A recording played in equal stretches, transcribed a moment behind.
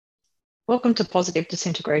Welcome to Positive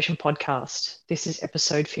Disintegration Podcast. This is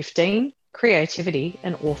episode 15, Creativity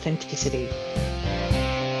and Authenticity.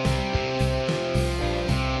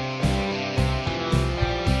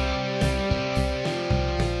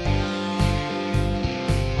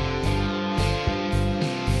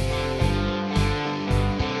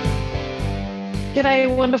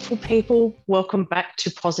 G'day, wonderful people. Welcome back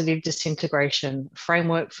to Positive Disintegration, a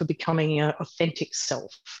framework for becoming your authentic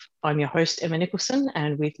self. I'm your host, Emma Nicholson,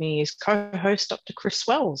 and with me is co-host Dr. Chris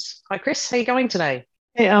Wells. Hi, Chris. How are you going today?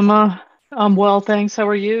 Hey, Emma. I'm well, thanks. How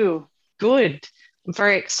are you? Good. I'm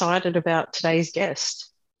very excited about today's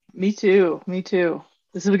guest. Me too.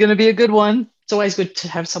 This is going to be a good one. It's always good to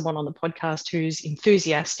have someone on the podcast who's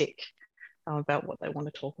enthusiastic about what they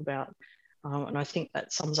want to talk about. And I think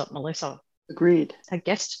that sums up Melissa. Agreed. Our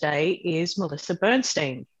guest today is Melissa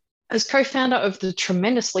Bernstein. As co-founder of the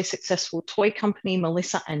tremendously successful toy company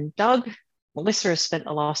Melissa & Doug, Melissa has spent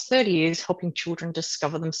the last 30 years helping children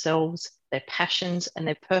discover themselves, their passions, and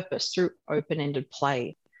their purpose through open-ended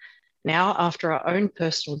play. Now, after her own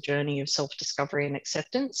personal journey of self-discovery and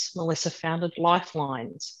acceptance, Melissa founded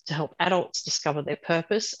Lifelines to help adults discover their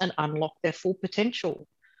purpose and unlock their full potential.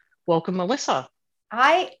 Welcome, Melissa.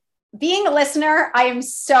 Being a listener, I am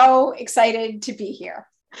so excited to be here.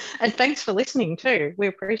 And thanks for listening too. We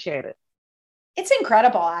appreciate it. It's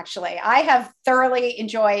incredible, actually. I have thoroughly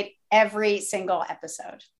enjoyed every single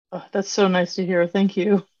episode. Oh, that's so nice to hear. Thank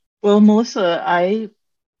you. Well, Melissa, I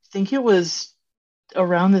think it was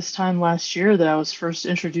around this time last year that I was first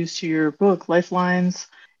introduced to your book, Lifelines.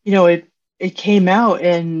 You know, it came out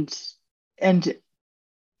and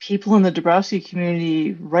people in the Dabrowski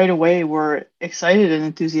community right away were excited and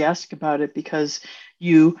enthusiastic about it because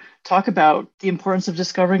you talk about the importance of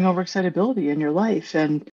discovering overexcitability in your life.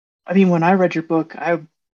 And I mean, when I read your book, I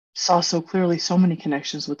saw so clearly so many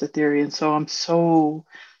connections with the theory. And so I'm so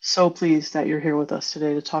pleased that you're here with us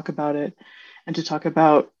today to talk about it and to talk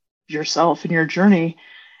about yourself and your journey.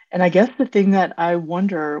 And I guess the thing that I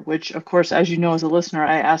wonder, which of course, as you know, as a listener,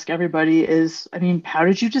 I ask everybody is, I mean, how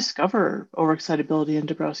did you discover overexcitability in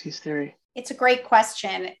Dabrowski's theory? It's a great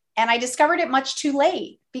question. And I discovered it much too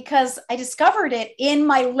late because I discovered it in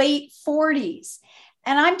my late 40s.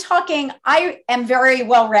 And I am very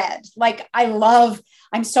well read. Like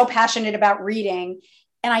I'm so passionate about reading,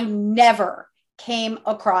 and I never came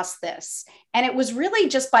across this. And it was really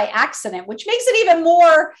just by accident, which makes it even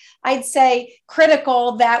more, I'd say,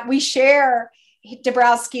 critical that we share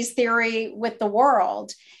Dabrowski's theory with the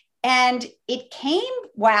world. And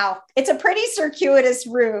it's a pretty circuitous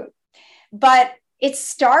route, but it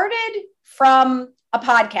started from a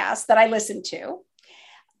podcast that I listened to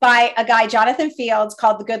by a guy, Jonathan Fields,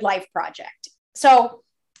 called The Good Life Project. So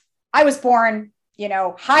I was born,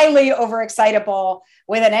 highly overexcitable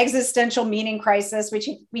with an existential meaning crisis, which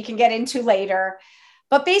we can get into later.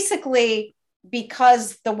 But basically,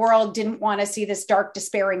 because the world didn't want to see this dark,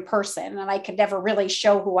 despairing person, and I could never really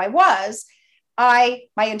show who I was, my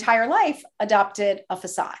entire life adopted a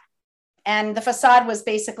facade. And the facade was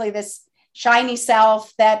basically this shiny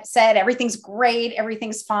self that said everything's great,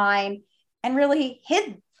 everything's fine, and really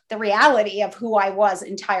hid the reality of who I was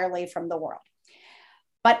entirely from the world.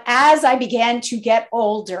 But as I began to get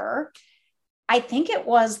older, I think it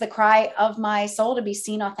was the cry of my soul to be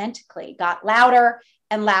seen authentically got louder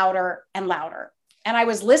and louder and louder. And I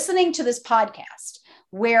was listening to this podcast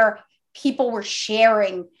where people were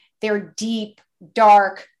sharing their deep,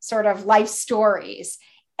 dark sort of life stories.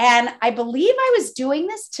 And I believe I was doing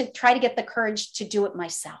this to try to get the courage to do it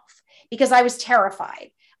myself because I was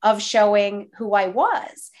terrified of showing who I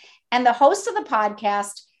was. And the host of the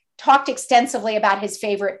podcast talked extensively about his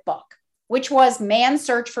favorite book, which was Man's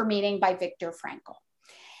Search for Meaning by Viktor Frankl.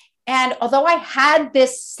 And although I had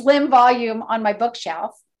this slim volume on my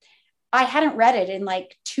bookshelf, I hadn't read it in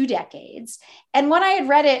like 2 decades. And when I had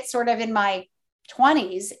read it sort of in my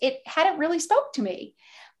 20s, it hadn't really spoke to me.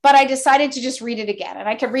 But I decided to just read it again. And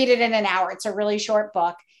I could read it in an hour. It's a really short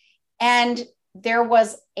book. And there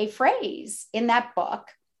was a phrase in that book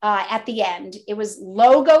at the end. It was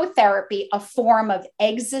logotherapy, a form of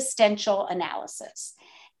existential analysis.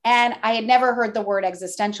 And I had never heard the word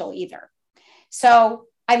existential either. So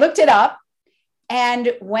I looked it up.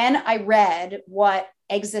 And when I read what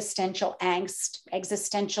existential angst,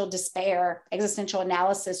 existential despair, existential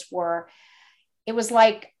analysis were, it was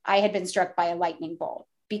like I had been struck by a lightning bolt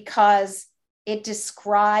because it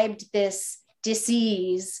described this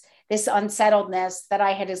disease, this unsettledness that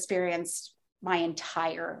I had experienced my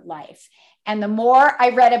entire life. And the more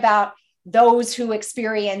I read about those who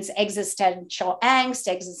experience existential angst,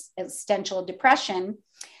 existential depression,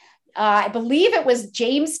 I believe it was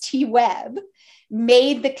James T. Webb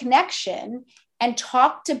made the connection and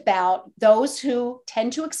talked about those who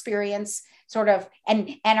tend to experience sort of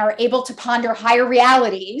and are able to ponder higher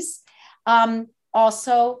realities,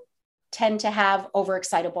 also tend to have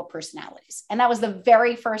overexcitable personalities. And that was the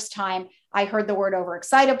very first time I heard the word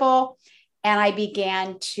overexcitable, and I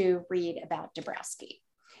began to read about Dabrowski.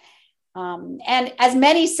 And as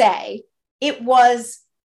many say, it was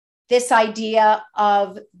this idea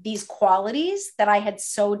of these qualities that I had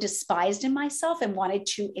so despised in myself and wanted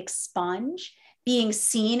to expunge, being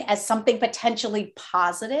seen as something potentially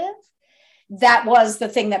positive. That was the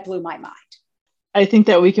thing that blew my mind. I think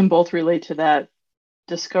that we can both relate to that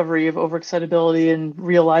discovery of overexcitability and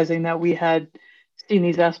realizing that we had seen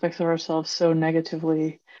these aspects of ourselves so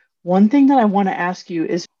negatively. One thing that I want to ask you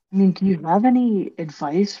is, do you have any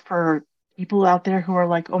advice for people out there who are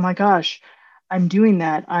like, oh my gosh, I'm doing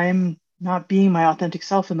that, I'm not being my authentic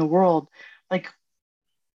self in the world? Like,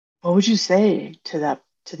 what would you say to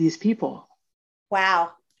these people?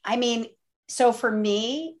 Wow. So for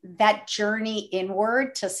me, that journey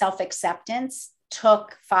inward to self-acceptance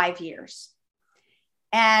took 5 years.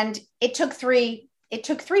 And it took three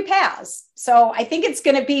paths. So I think it's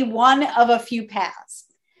going to be one of a few paths.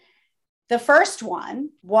 The first one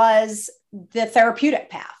was the therapeutic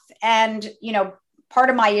path. And, part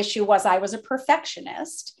of my issue was I was a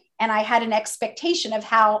perfectionist and I had an expectation of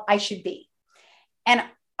how I should be. And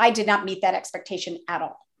I did not meet that expectation at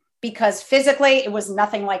all, because physically it was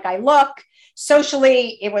nothing like I look.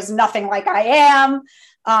 Socially, it was nothing like I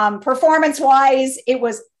am. Performance-wise, it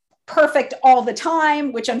was perfect all the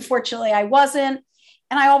time, which unfortunately I wasn't.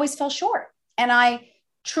 And I always fell short. And I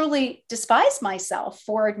truly despised myself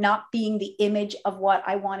for not being the image of what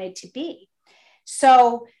I wanted to be.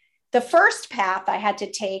 So the first path I had to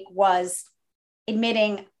take was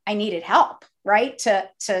admitting I needed help, right? To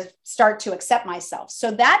start to accept myself.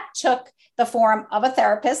 So that took the form of a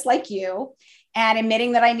therapist like you and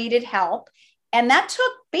admitting that I needed help. And that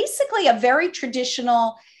took basically a very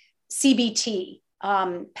traditional CBT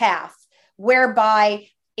path, whereby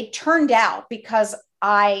it turned out, because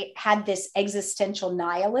I had this existential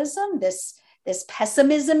nihilism, this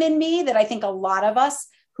pessimism in me that I think a lot of us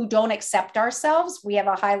who don't accept ourselves, we have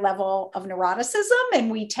a high level of neuroticism and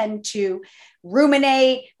we tend to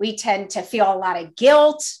ruminate. We tend to feel a lot of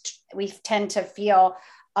guilt. We tend to feel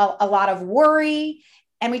a lot of worry,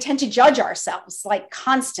 and we tend to judge ourselves like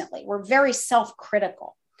constantly. We're very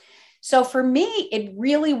self-critical. So for me, it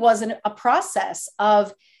really wasn't a process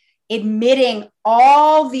of admitting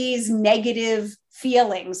all these negative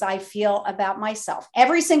feelings I feel about myself,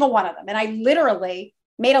 every single one of them. And I literally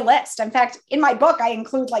made a list. In fact, in my book, I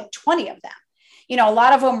include like 20 of them. A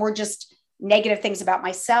lot of them were just negative things about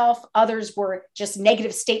myself. Others were just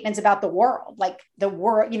negative statements about the world. Like the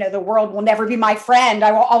world, the world will never be my friend.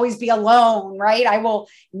 I will always be alone, right? I will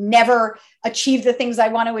never achieve the things I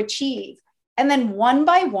want to achieve. And then one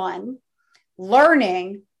by one,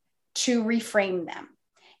 learning to reframe them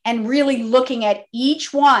and really looking at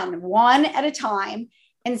each one at a time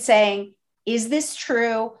and saying, is this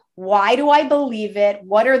true? Why do I believe it?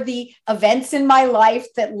 What are the events in my life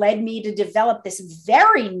that led me to develop this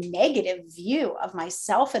very negative view of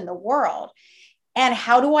myself and the world? And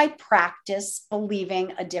how do I practice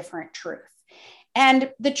believing a different truth?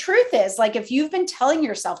 And the truth is, like, if you've been telling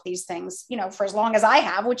yourself these things, for as long as I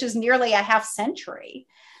have, which is nearly a half century,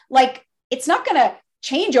 like, it's not going to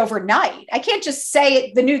change overnight. I can't just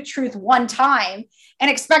say the new truth one time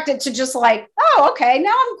and expect it to just like, oh, okay,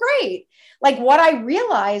 now I'm great. Like, what I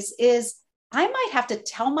realize is I might have to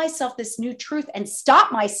tell myself this new truth and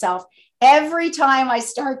stop myself every time I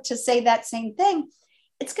start to say that same thing.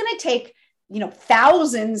 It's going to take,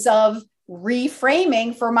 thousands of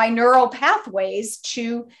reframing for my neural pathways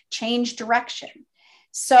to change direction.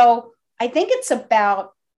 So I think it's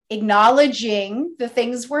about acknowledging the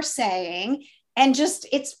things we're saying, and just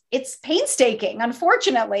it's painstaking.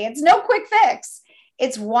 Unfortunately, it's no quick fix.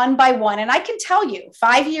 It's one by one. And I can tell you,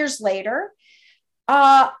 5 years later,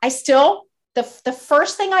 the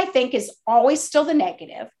first thing I think is always still the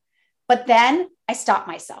negative, but then I stop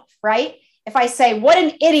myself, right? If I say, what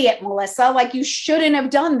an idiot, Melissa, like you shouldn't have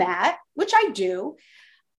done that, which I do,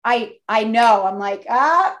 I know, I'm like,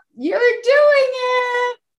 you're doing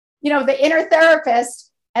it, the inner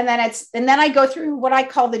therapist. And then I go through what I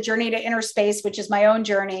call the journey to inner space, which is my own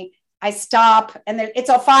journey. I stop, and it's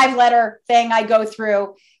a 5-letter thing I go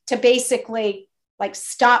through to basically like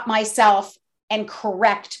stop myself and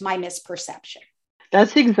correct my misperception.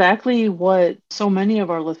 That's exactly what so many of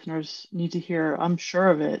our listeners need to hear. I'm sure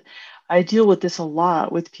of it. I deal with this a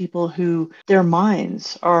lot with people who their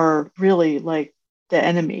minds are really like the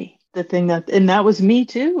enemy, and that was me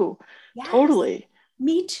too. Yes. Totally.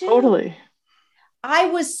 Me too. Totally. I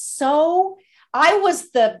was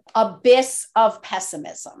the abyss of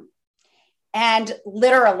pessimism. And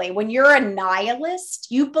literally, when you're a nihilist,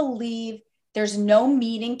 you believe there's no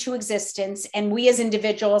meaning to existence, and we as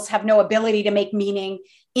individuals have no ability to make meaning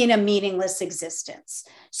in a meaningless existence.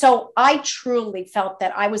 So I truly felt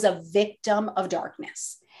that I was a victim of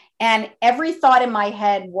darkness. And every thought in my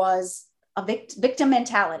head was a victim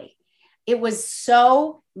mentality. It was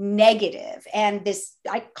so negative. And this,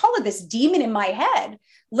 I call it this demon in my head,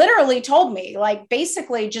 literally told me, like,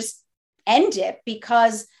 basically just end it,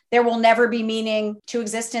 because there will never be meaning to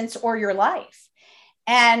existence or your life.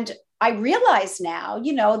 And I realize now,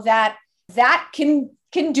 that can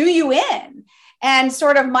do you in. And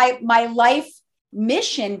sort of my life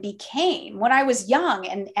mission became, when I was young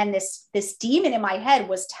and this demon in my head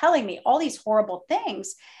was telling me all these horrible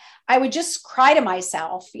things, I would just cry to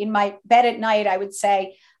myself in my bed at night. I would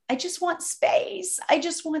say, I just want space. I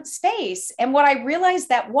just want space. And what I realized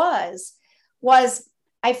that was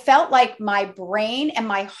I felt like my brain and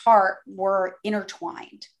my heart were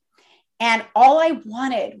intertwined. And all I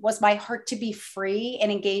wanted was my heart to be free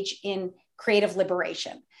and engage in creative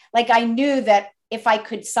liberation. Like, I knew that if I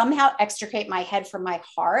could somehow extricate my head from my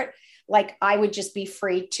heart, like, I would just be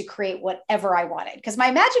free to create whatever I wanted, because my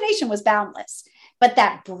imagination was boundless. But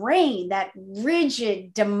that brain, that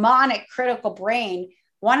rigid, demonic, critical brain,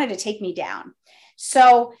 wanted to take me down.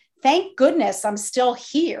 So thank goodness I'm still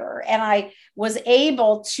here. And I was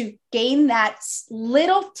able to gain that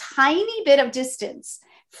little tiny bit of distance,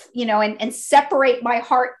 and separate my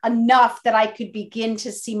heart enough that I could begin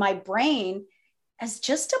to see my brain as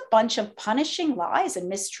just a bunch of punishing lies and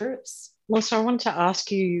mistruths. Melissa, I wanted to ask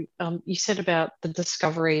you, you said about the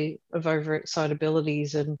discovery of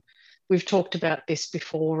overexcitabilities, and we've talked about this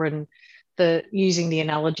before, and using the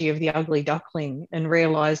analogy of the ugly duckling and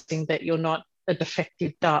realizing that you're not a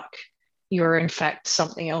defective duck, you're in fact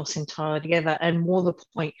something else entirely together. And more the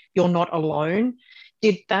point, you're not alone.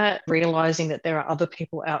 Did that realizing that there are other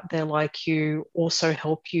people out there like you also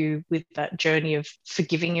help you with that journey of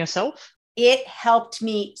forgiving yourself? It helped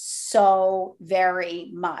me so very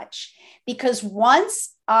much, because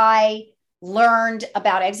once I learned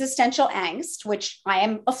about existential angst, which I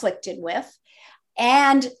am afflicted with,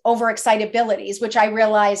 and overexcitabilities, which I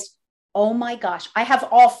realized, oh my gosh, I have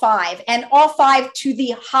all five, and all five to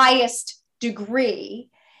the highest degree,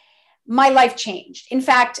 my life changed. In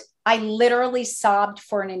fact, I literally sobbed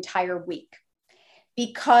for an entire week,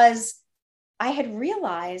 because I had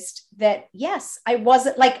realized that, yes, I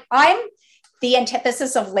wasn't like, I'm the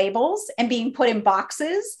antithesis of labels and being put in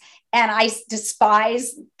boxes. And I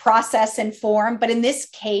despise process and form. But in this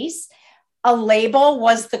case, a label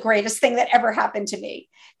was the greatest thing that ever happened to me,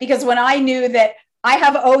 because when I knew that I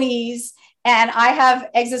have OEs and I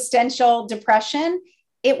have existential depression,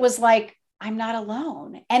 it was like, I'm not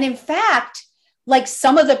alone. And in fact, like,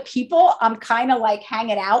 some of the people I'm kind of like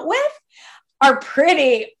hanging out with are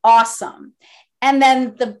pretty awesome. And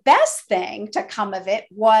then the best thing to come of it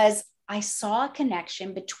was I saw a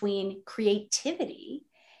connection between creativity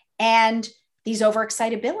and these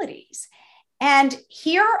overexcitabilities. And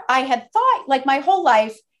here I had thought, like, my whole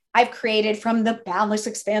life, I've created from the boundless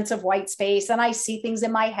expanse of white space, and I see things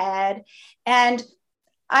in my head. And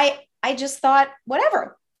I just thought,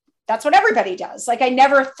 whatever, that's what everybody does. Like, I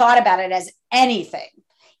never thought about it as anything,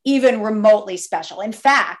 even remotely special. In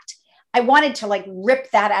fact, I wanted to like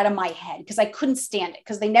rip that out of my head, because I couldn't stand it,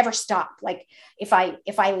 because they never stop. Like, if I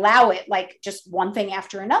allow it, like, just one thing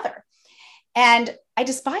after another. And I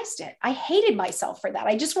despised it. I hated myself for that.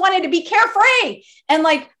 I just wanted to be carefree and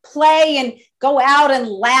like play and go out and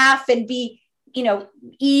laugh and be,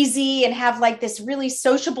 easy and have like this really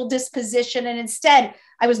sociable disposition. And instead,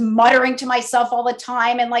 I was muttering to myself all the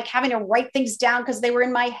time and like having to write things down because they were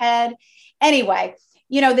in my head. Anyway,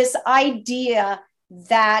 this idea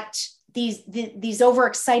that these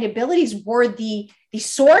overexcitabilities were the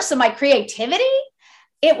source of my creativity,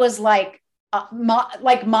 it was like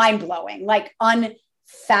mind blowing, like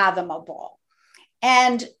unfathomable.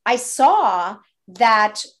 And I saw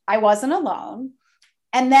that I wasn't alone.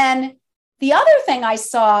 And then the other thing I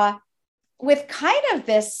saw, with kind of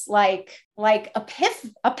this like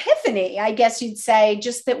epiphany, I guess you'd say,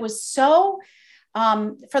 just that was so,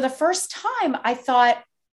 for the first time, I thought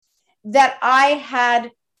that I had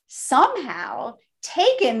somehow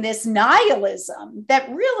taken this nihilism that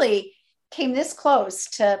really came this close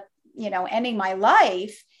to, ending my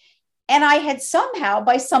life. And I had somehow,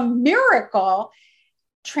 by some miracle,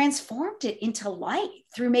 transformed it into light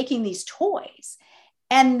through making these toys.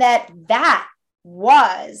 And that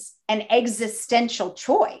was an existential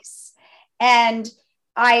choice. And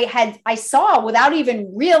I saw without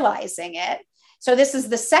even realizing it. So this is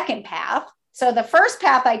the second path. So the first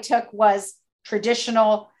path I took was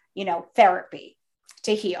traditional, therapy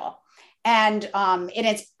to heal. And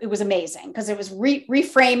it was amazing because it was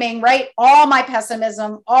reframing, right? All my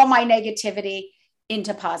pessimism, all my negativity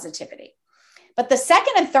into positivity. But the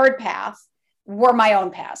second and third path were my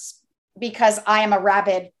own paths because I am a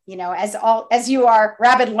rabid, as you are,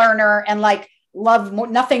 rabid learner and love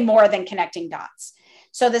nothing more than connecting dots.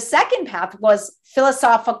 So the second path was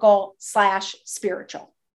philosophical /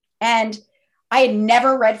 spiritual. And I had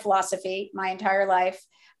never read philosophy my entire life.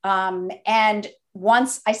 And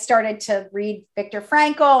once I started to read Viktor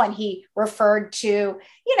Frankl, and he referred to,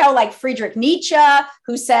 Friedrich Nietzsche,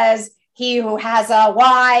 who says, he who has a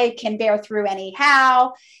why can bear through any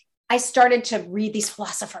how. I started to read these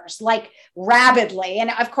philosophers rabidly.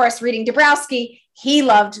 And of course, reading Dabrowski, he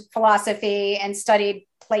loved philosophy and studied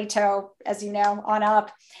Plato, as you know, on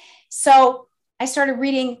up. So I started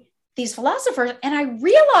reading these philosophers and I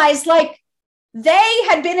realized they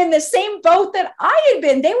had been in the same boat that I had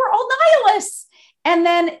been. They were all nihilists. And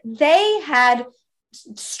then they had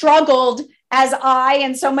struggled as I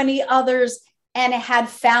and so many others and had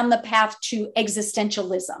found the path to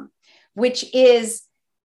existentialism, which is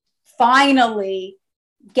finally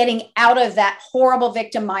getting out of that horrible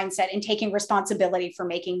victim mindset and taking responsibility for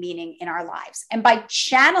making meaning in our lives. And by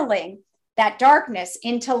channeling that darkness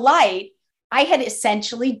into light, I had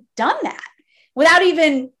essentially done that without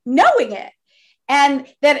even knowing it. And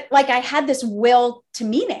that I had this will to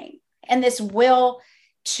meaning and this will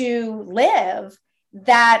to live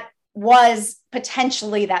that was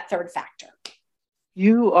potentially that third factor.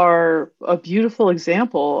 You are a beautiful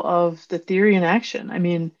example of the theory in action. I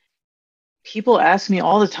mean, people ask me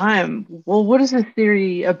all the time, well, what is this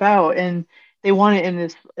theory about? And they want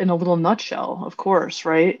it in a little nutshell, of course,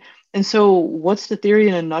 right? And so what's the theory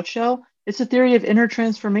in a nutshell? It's a theory of inner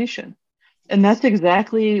transformation. And that's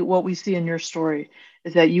exactly what we see in your story,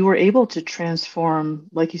 is that you were able to transform,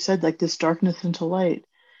 like you said, this darkness into light.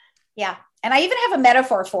 Yeah. And I even have a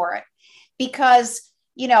metaphor for it because,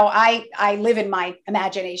 I live in my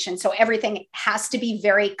imagination. So everything has to be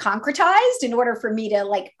very concretized in order for me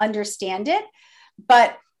to understand it.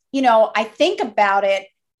 But, I think about it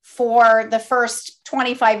for the first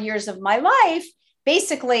 25 years of my life.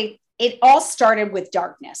 Basically, it all started with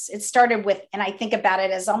darkness. It started with, and I think about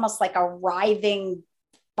it as almost like a writhing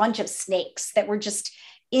bunch of snakes that were just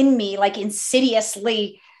in me,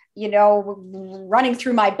 insidiously, running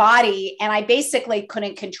through my body. And I basically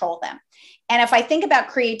couldn't control them. And if I think about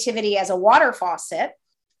creativity as a water faucet,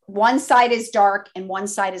 one side is dark and one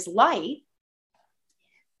side is light.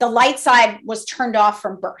 The light side was turned off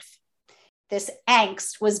from birth. This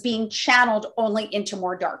angst was being channeled only into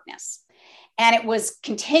more darkness. And it was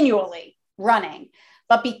continually running.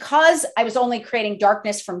 But because I was only creating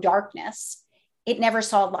darkness from darkness, it never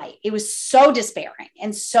saw light. It was so despairing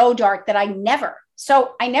and so dark that I never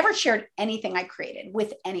shared anything I created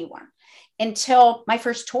with anyone until my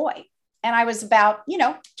first toy. And I was about,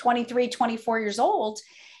 23, 24 years old.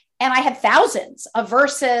 And I had thousands of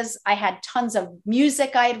verses. I had tons of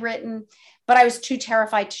music I had written, but I was too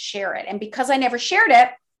terrified to share it. And because I never shared it,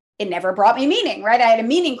 it never brought me meaning, right? I had a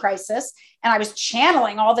meaning crisis and I was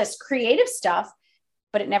channeling all this creative stuff,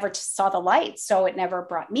 but it never saw the light. So it never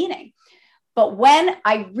brought meaning. But when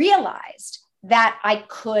I realized that I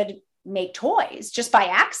could make toys just by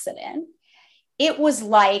accident, it was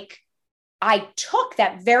like I took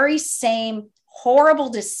that very same horrible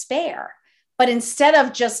despair, but instead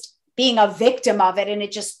of just being a victim of it and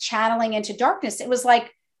it just channeling into darkness, it was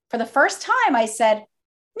like, for the first time, I said,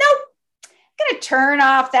 nope, I'm going to turn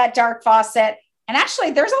off that dark faucet. And actually,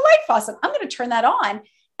 there's a light faucet. I'm going to turn that on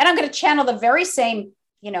and I'm going to channel the very same,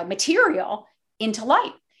 material into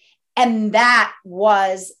light. And that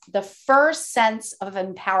was the first sense of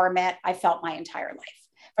empowerment I felt my entire life.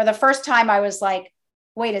 For the first time, I was like,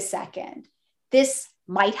 wait a second, this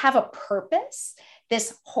might have a purpose,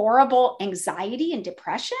 this horrible anxiety and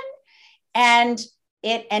depression. And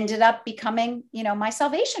it ended up becoming, my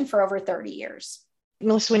salvation for over 30 years.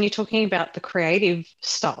 Melissa, when you're talking about the creative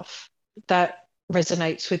stuff, that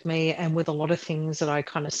resonates with me and with a lot of things that I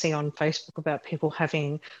kind of see on Facebook about people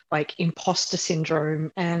having imposter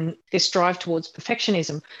syndrome and this drive towards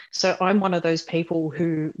perfectionism. So I'm one of those people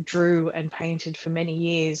who drew and painted for many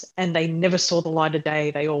years and they never saw the light of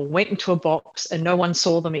day. They all went into a box and no one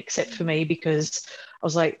saw them except for me because I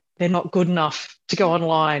was like, they're not good enough to go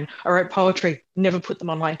online. I wrote poetry, never put them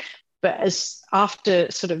online. But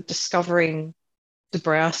after sort of discovering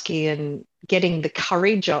Dabrowski and getting the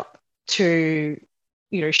courage up to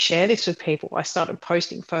share this with people. I started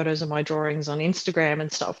posting photos of my drawings on Instagram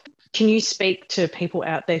and stuff. Can you speak to people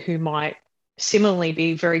out there who might similarly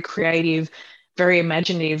be very creative, very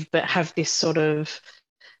imaginative, but have this sort of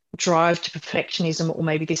drive to perfectionism, or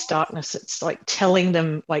maybe this darkness that's like telling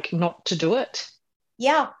them like not to do it?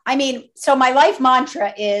 Yeah. I mean, so my life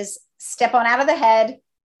mantra is step on out of the head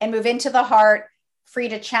and move into the heart, free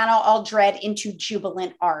to channel all dread into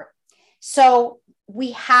jubilant art. So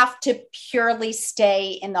we have to purely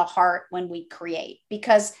stay in the heart when we create,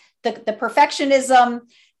 because the perfectionism,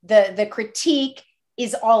 the critique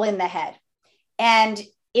is all in the head. And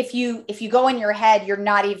if you go in your head, you're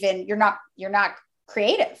not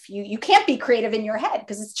creative. You can't be creative in your head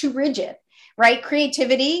because it's too rigid, right?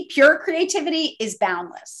 Creativity, pure creativity is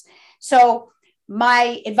boundless. So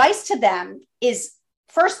my advice to them is,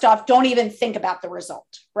 first off, don't even think about the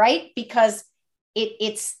result, right? Because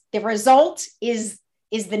it's the result is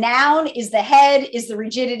the noun, is the head, is the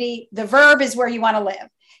rigidity. The verb is where you want to live.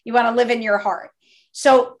 You want to live in your heart.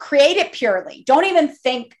 So create it purely. Don't even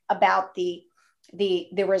think about the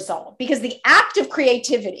result, because the act of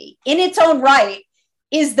creativity in its own right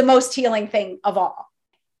is the most healing thing of all.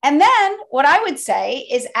 And then what I would say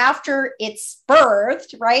is, after it's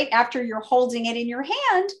birthed, right? After you're holding it in your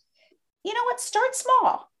hand, you know what? Start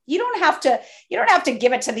small. You don't have to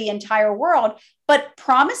give it to the entire world, but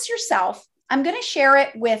promise yourself, I'm going to share it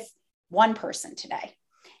with one person today.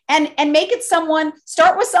 And make it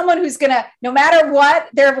start with someone who's going to, no matter what,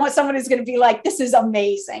 someone who's going to be like, this is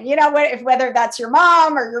amazing. You know, whether that's your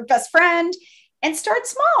mom or your best friend, and start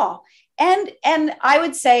small. And I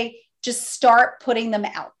would say, just start putting them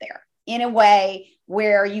out there in a way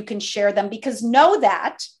where you can share them, because know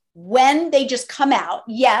that when they just come out,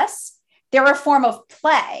 yes, they're a form of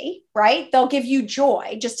play, right? They'll give you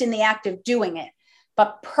joy just in the act of doing it.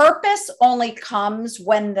 But purpose only comes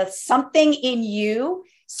when the something in you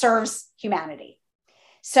serves humanity.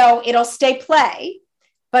 So it'll stay play,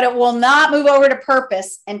 but it will not move over to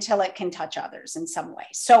purpose until it can touch others in some way.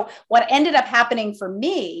 So what ended up happening for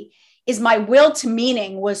me is my will to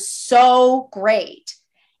meaning was so great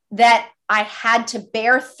that I had to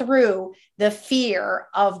bear through the fear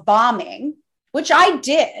of bombing, which I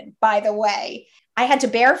did, by the way. I had to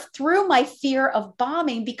bear through my fear of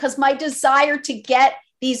bombing because my desire to get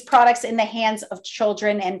these products in the hands of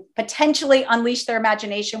children and potentially unleash their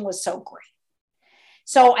imagination was so great.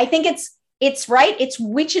 So I think it's right. It's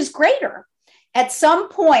which is greater. At some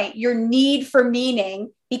point, your need for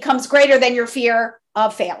meaning becomes greater than your fear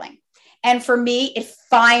of failing. And for me, it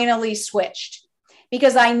finally switched,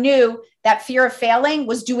 because I knew that fear of failing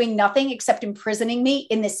was doing nothing except imprisoning me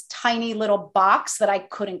in this tiny little box that I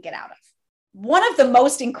couldn't get out of. One of the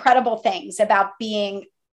most incredible things about being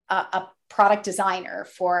a product designer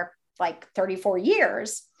for like 34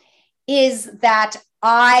 years is that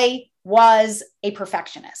I was a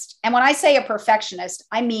perfectionist. And when I say a perfectionist,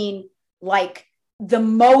 I mean like the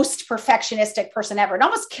most perfectionistic person ever. It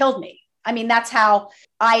almost killed me. I mean, that's how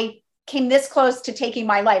I came this close to taking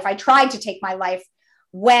my life. I tried to take my life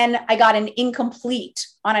when I got an incomplete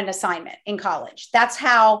on an assignment in college. That's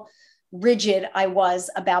how rigid I was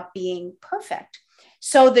about being perfect.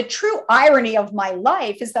 So the true irony of my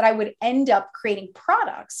life is that I would end up creating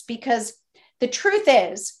products, because the truth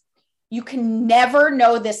is you can never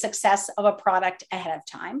know the success of a product ahead of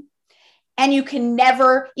time. And you can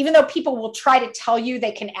never, even though people will try to tell you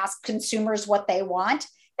they can ask consumers what they want,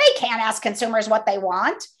 they can't ask consumers what they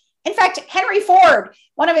want. In fact, Henry Ford,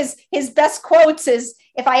 one of his best quotes is,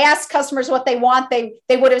 if I asked customers what they want, they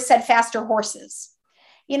would have said faster horses.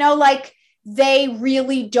 You know, like they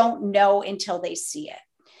really don't know until they see it.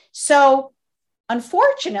 So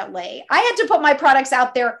unfortunately, I had to put my products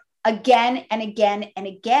out there again and again and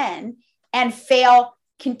again and fail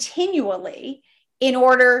continually in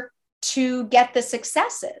order to get the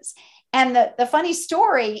successes. And the funny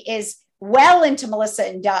story is, well into Melissa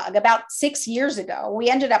and Doug, about 6 years ago, we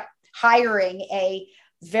ended up hiring a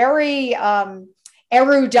very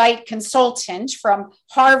erudite consultant from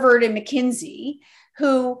Harvard and McKinsey,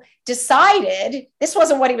 who decided, this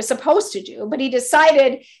wasn't what he was supposed to do, but he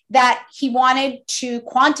decided that he wanted to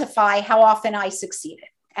quantify how often I succeeded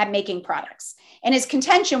at making products. And his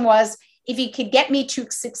contention was, if he could get me to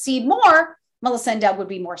succeed more, Melissa and Doug would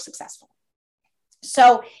be more successful.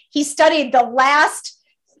 So he studied the last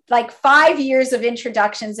 5 years of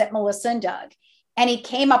introductions at Melissa and Doug, and he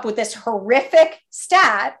came up with this horrific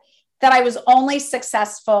stat that I was only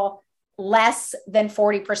successful less than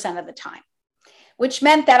 40% of the time, which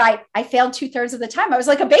meant that I failed 2/3 of the time. I was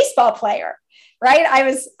like a baseball player, right?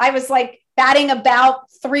 I was like batting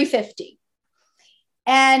about 350.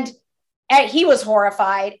 And he was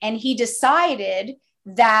horrified, and he decided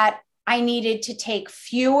that I needed to take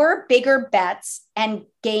fewer, bigger bets and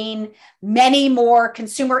gain many more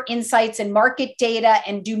consumer insights and market data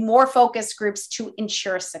and do more focus groups to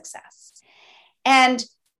ensure success. And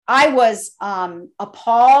I was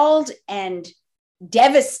appalled and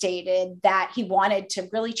devastated that he wanted to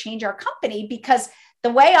really change our company, because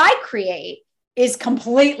the way I create is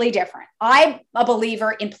completely different. I'm a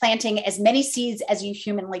believer in planting as many seeds as you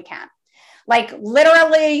humanly can. Like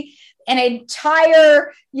literally an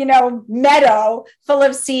entire, meadow full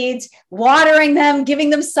of seeds, watering them, giving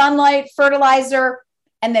them sunlight, fertilizer,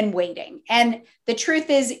 and then waiting. And the truth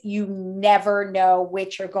is, you never know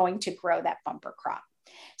which are going to grow that bumper crop.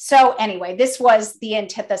 So anyway, this was the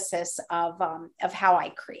antithesis of how I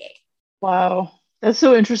create. Wow. That's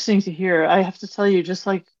so interesting to hear. I have to tell you, just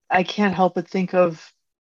like I can't help but think of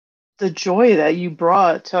the joy that you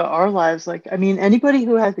brought to our lives. Like, I mean, anybody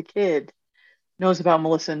who has a kid knows about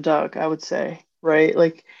Melissa and Doug, I would say, right?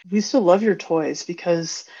 Like, we used to love your toys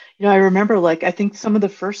because, I remember, like, I think some of the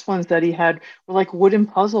first ones that he had were like wooden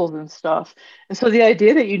puzzles and stuff. And so the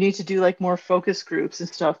idea that you need to do like more focus groups and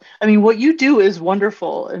stuff, I mean, what you do is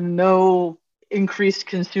wonderful, and no increased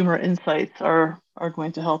consumer insights are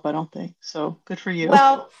going to help, I don't think. So good for you.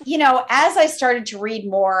 Well, as I started to read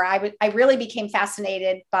more, I really became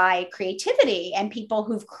fascinated by creativity and people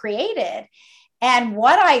who've created. And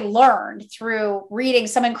what I learned through reading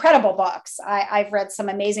some incredible books, I've read some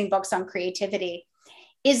amazing books on creativity,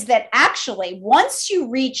 is that actually once you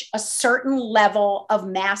reach a certain level of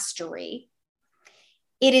mastery,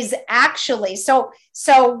 it is actually, so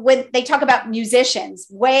when they talk about musicians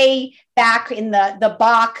way back in the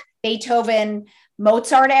Bach, Beethoven,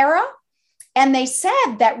 Mozart era, and they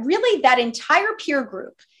said that really that entire peer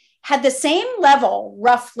group had the same level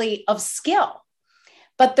roughly of skill.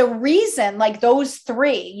 But the reason, like those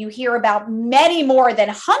three, you hear about many more than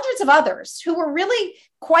hundreds of others who were really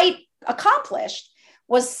quite accomplished,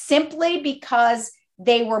 was simply because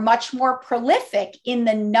they were much more prolific in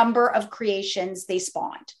the number of creations they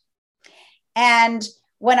spawned. And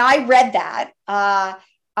when I read that,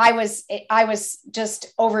 I was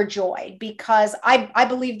just overjoyed, because I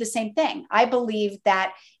believe the same thing. I believe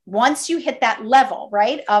that once you hit that level,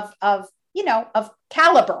 right, of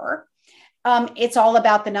caliber, it's all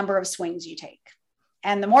about the number of swings you take.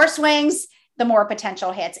 And the more swings, the more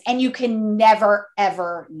potential hits. And you can never,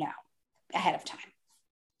 ever know ahead of time.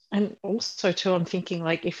 And also too, I'm thinking,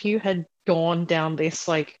 like, if you had gone down this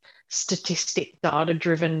like statistic data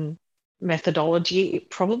driven methodology, it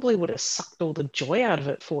probably would have sucked all the joy out of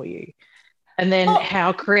it for you. And then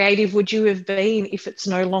how creative would you have been if it's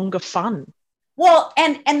no longer fun? Well,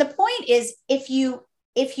 and the point is, if you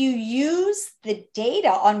use the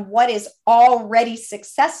data on what is already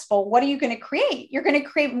successful, what are you going to create? You're going to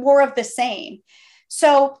create more of the same.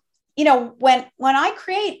 So, when I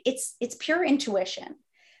create, it's pure intuition.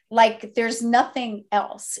 Like, there's nothing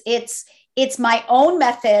else. It's my own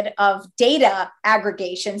method of data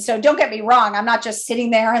aggregation. So don't get me wrong. I'm not just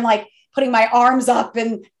sitting there and like putting my arms up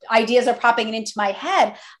and ideas are popping into my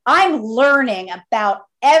head. I'm learning about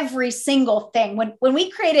every single thing. When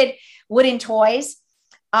we created Wooden Toys,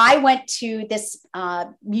 I went to this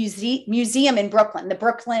museum in Brooklyn.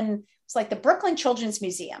 It's like the Brooklyn Children's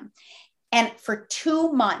Museum. And for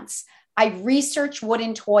 2 months, I researched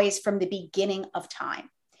wooden toys from the beginning of time,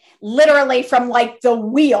 literally from like the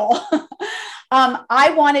wheel.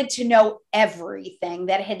 I wanted to know everything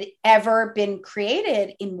that had ever been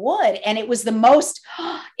created in wood. And it was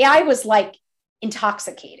I was like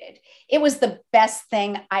intoxicated. It was the best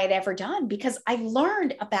thing I had ever done, because I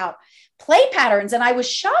learned about play patterns. And I was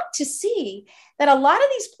shocked to see that a lot of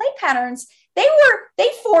these play patterns, they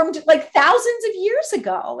formed like thousands of years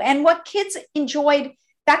ago. And what kids enjoyed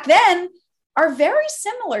back then are very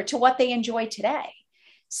similar to what they enjoy today.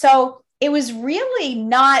 So it was really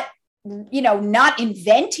not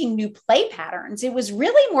inventing new play patterns. It was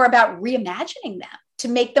really more about reimagining them to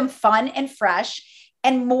make them fun and fresh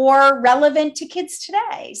and more relevant to kids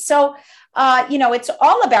today. So, it's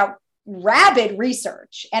all about rabid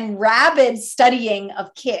research and rabid studying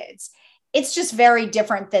of kids. It's just very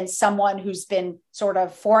different than someone who's been sort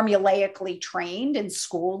of formulaically trained and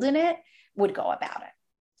schooled in it would go about it.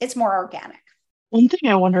 It's more organic. One thing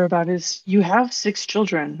I wonder about is, you have 6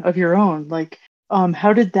 children of your own. Like,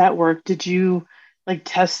 how did that work? Did you like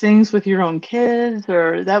test things with your own kids,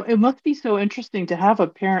 or that? It must be so interesting to have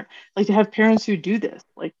parents who do this.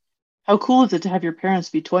 Like, how cool is it to have your parents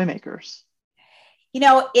be toy makers?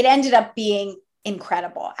 It ended up being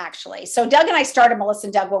incredible, actually. So Doug and I started Melissa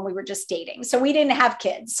and Doug when we were just dating. So we didn't have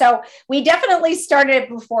kids. So we definitely started it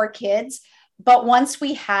before kids. But once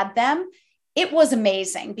we had them, it was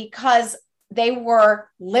amazing, because they were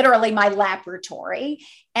literally my laboratory.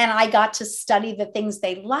 And I got to study the things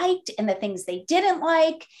they liked and the things they didn't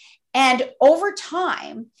like. And over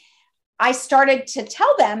time, I started to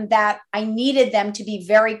tell them that I needed them to be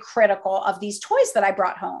very critical of these toys that I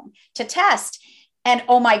brought home to test. And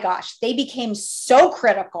oh my gosh, they became so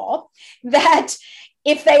critical that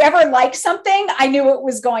if they ever liked something, I knew it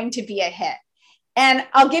was going to be a hit. And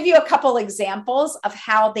I'll give you a couple examples of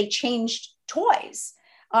how they changed toys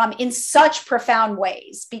in such profound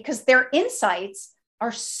ways, because their insights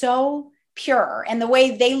are so pure and the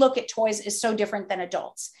way they look at toys is so different than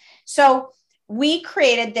adults. So we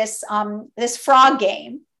created this, this frog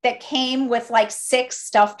game that came with like 6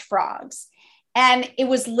 stuffed frogs. And it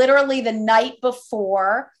was literally the night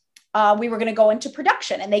before we were going to go into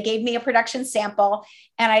production. And they gave me a production sample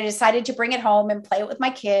and I decided to bring it home and play it with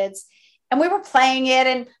my kids. And we were playing it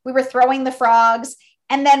and we were throwing the frogs.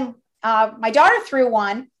 And then my daughter threw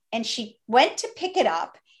one and she went to pick it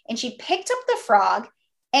up and she picked up the frog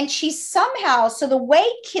and she somehow, so the way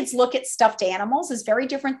kids look at stuffed animals is very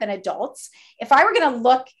different than adults. If I were going to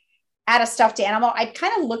look at a stuffed animal, I'd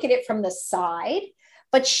kind of look at it from the side,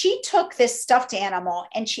 but she took this stuffed animal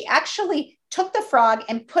and she actually took the frog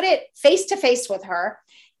and put it face to face with her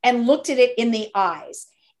and looked at it in the eyes.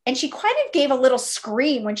 And she kind of gave a little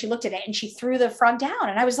scream when she looked at it and she threw the frog down.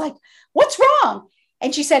 And I was like, what's wrong?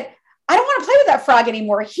 And she said, I don't want to play with that frog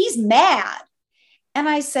anymore. He's mad. And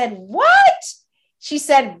I said, what? She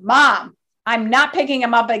said, Mom, I'm not picking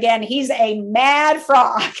him up again. He's a mad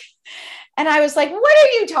frog. And I was like, what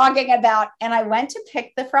are you talking about? And I went to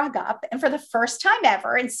pick the frog up. And for the first time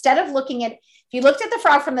ever, instead of looking at, if you looked at the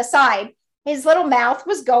frog from the side, his little mouth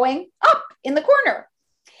was going up in the corner.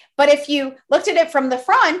 But if you looked at it from the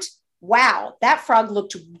front, wow, that frog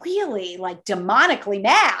looked really like demonically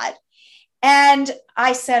mad. And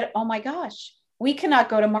I said, oh my gosh, we cannot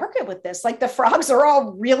go to market with this. Like the frogs are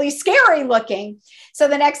all really scary looking. So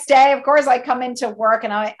the next day, of course, I come into work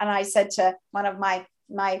and I said to one of my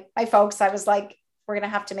folks, I was like, we're going to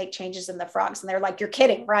have to make changes in the frogs. And they're like, you're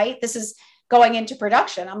kidding, right? This is going into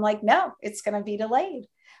production. I'm like, no, it's going to be delayed.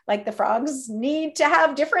 Like the frogs need to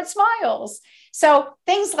have different smiles. So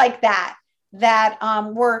things like that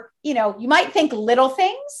were, you might think little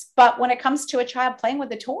things, but when it comes to a child playing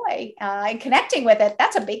with a toy and connecting with it,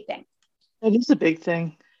 that's a big thing. It is a big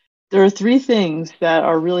thing. There are 3 things that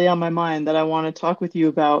are really on my mind that I want to talk with you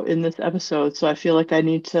about in this episode. So I feel like I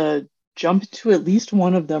need to jump to at least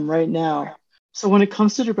one of them right now. So when it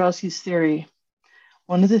comes to Dabrowski's theory,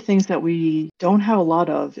 one of the things that we don't have a lot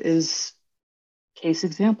of is case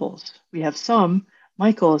examples. We have some,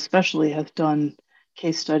 Michael especially has done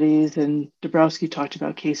case studies and Dabrowski talked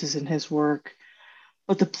about cases in his work.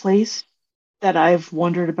 But the place that I've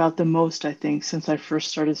wondered about the most, I think, since I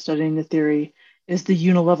first started studying the theory is the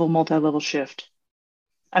unilevel, multi-level shift.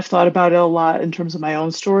 I've thought about it a lot in terms of my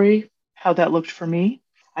own story, how that looked for me.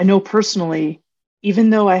 I know personally,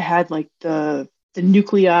 even though I had like the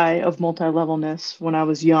nuclei of multi-levelness when I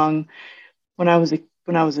was young, when I was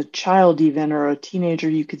a child even or a teenager,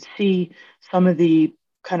 you could see some of the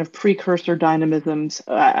kind of precursor dynamisms.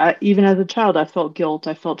 Even as a child, I felt guilt,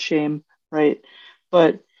 I felt shame, right?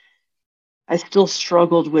 But I still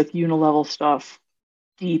struggled with unilevel stuff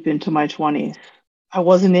deep into my 20s. I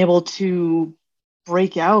wasn't able to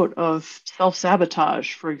break out of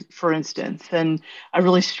self-sabotage, for instance, and I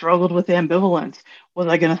really struggled with ambivalence. Was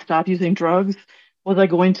I going to stop using drugs? Was I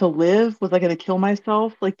going to live? Was I going to kill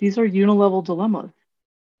myself? Like these are unilevel dilemmas.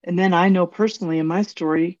 And then I know personally in my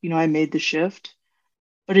story, I made the shift.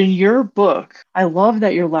 But in your book, I love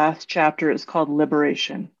that your last chapter is called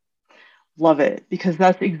Liberation. Love it, because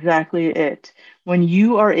that's exactly it. When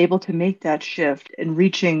you are able to make that shift and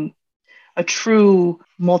reaching a true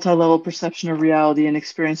multi-level perception of reality and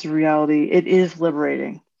experience of reality, it is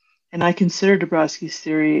liberating. And I consider Dabrowski's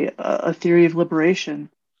theory a theory of liberation.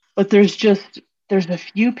 But there's a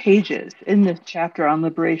few pages in this chapter on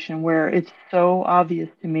liberation where it's so obvious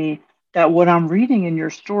to me that what I'm reading in your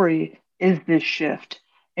story is this shift.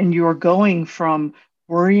 And you're going from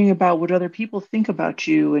worrying about what other people think about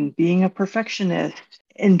you and being a perfectionist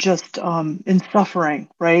and just in suffering,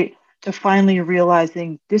 right? To finally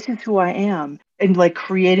realizing this is who I am and like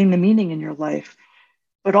creating the meaning in your life.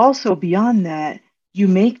 But also beyond that, you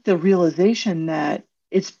make the realization that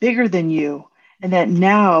it's bigger than you and that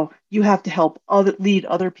now you have to help lead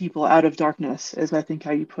other people out of darkness, as I think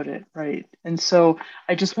how you put it, right? And so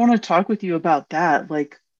I just want to talk with you about that,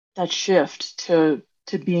 like that shift to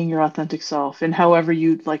being your authentic self and however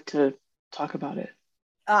you'd like to talk about it.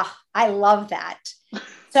 I love that.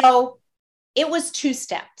 So it was 2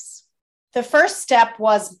 steps. The first step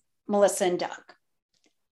was Melissa and Doug.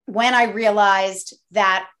 when I realized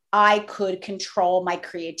that I could control my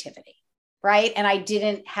creativity, right? And I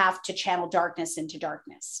didn't have to channel darkness into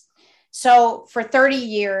darkness. So for 30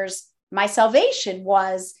 years, my salvation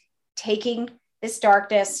was taking this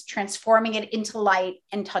darkness, transforming it into light,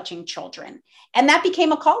 and touching children. And that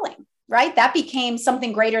became a calling, right? That became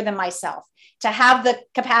something greater than myself, to have the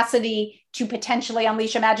capacity to potentially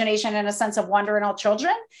unleash imagination and a sense of wonder in all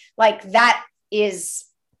children. Like that is,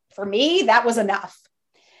 for me, that was enough.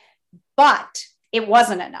 But it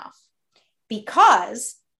wasn't enough,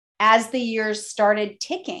 because as the years started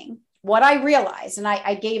ticking, what I realized, and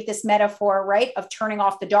I gave this metaphor, right, of turning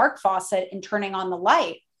off the dark faucet and turning on the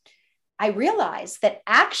light. I realized that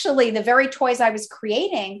actually the very toys I was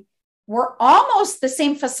creating were almost the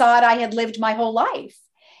same facade I had lived my whole life.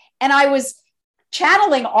 And I was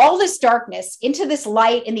channeling all this darkness into this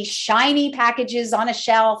light in these shiny packages on a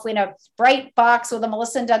shelf in a bright box with a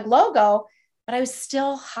Melissa and Doug logo, but I was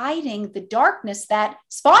still hiding the darkness that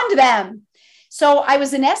spawned them. So I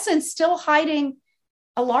was in essence still hiding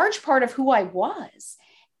a large part of who I was.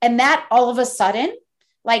 And that all of a sudden,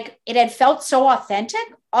 like it had felt so authentic,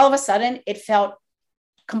 all of a sudden it felt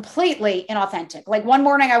completely inauthentic. Like one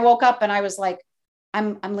morning I woke up and I was like,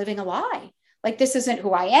 I'm living a lie. Like this isn't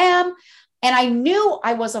who I am. And I knew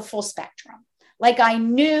I was a full spectrum. Like I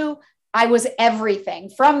knew I was everything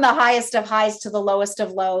from the highest of highs to the lowest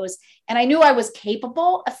of lows. And I knew I was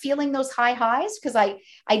capable of feeling those high highs, because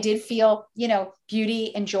I did feel,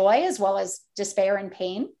 beauty and joy as well as despair and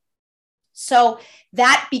pain. So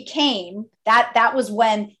that became, that was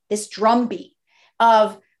when this drumbeat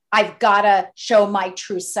of I've got to show my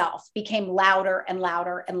true self became louder and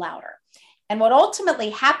louder and louder. And what ultimately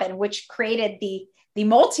happened, which created the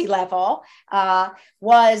multi-level,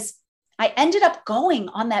 was I ended up going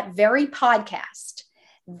on that very podcast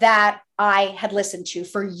that I had listened to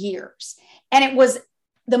for years. And it was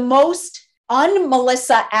the most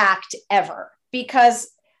un-Melissa act ever, because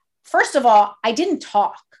first of all, I didn't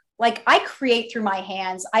talk. Like I create through my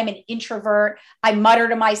hands. I'm an introvert. I mutter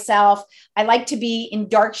to myself. I like to be in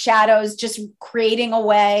dark shadows, just creating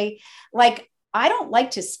away. Like I don't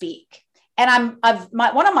like to speak. And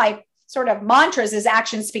one of my sort of mantras is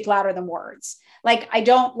actions speak louder than words. Like I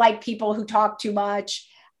don't like people who talk too much.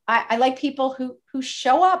 I like people who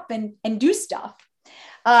show up and do stuff.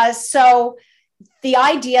 So the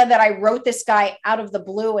idea that I wrote this guy out of the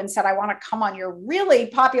blue and said, I want to come on your really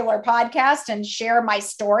popular podcast and share my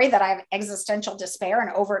story that I have existential despair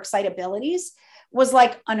and overexcitabilities was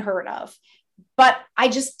like unheard of. But I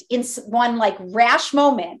just, in one like rash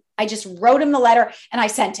moment, I just wrote him the letter and I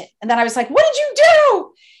sent it. And then I was like, what did you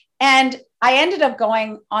do? And I ended up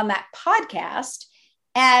going on that podcast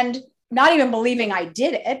and not even believing I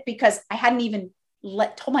did it, because I hadn't even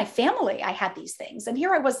told my family I had these things. And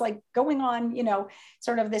here I was like going on,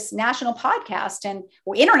 sort of this national podcast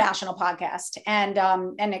or international podcast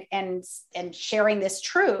and sharing this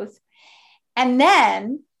truth. And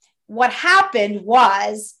then what happened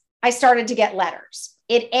was I started to get letters.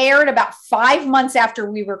 It aired about 5 months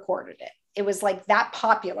after we recorded it. It was like that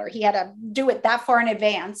popular. He had to do it that far in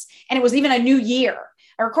advance. And it was even a new year.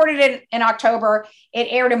 I recorded it in October. It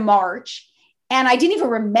aired in March. And I didn't even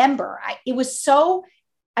remember. I was so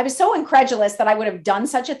incredulous that I would have done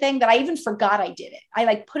such a thing that I even forgot I did it. I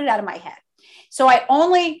like put it out of my head. So I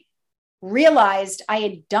only realized I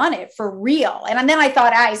had done it for real. And then I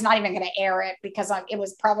thought, he's not even going to air it, because it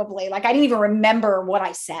was probably like, I didn't even remember what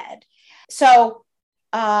I said. So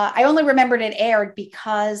I only remembered it aired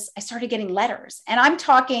because I started getting letters, and I'm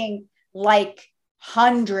talking like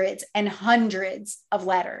hundreds and hundreds of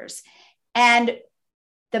letters. And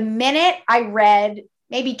the minute I read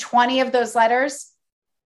maybe 20 of those letters,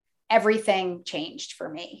 everything changed for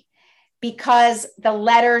me, because the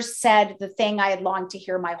letters said the thing I had longed to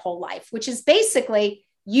hear my whole life, which is basically,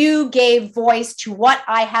 you gave voice to what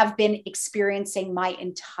I have been experiencing my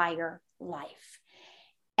entire life.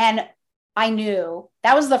 And I knew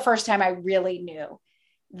that was the first time I really knew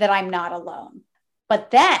that I'm not alone. But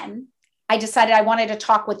then I decided I wanted to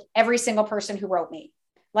talk with every single person who wrote me.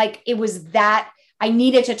 Like it was that I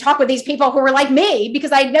needed to talk with these people who were like me,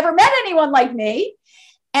 because I'd never met anyone like me.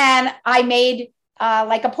 And I made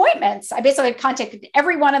like appointments. I basically contacted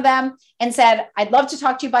every one of them and said, I'd love to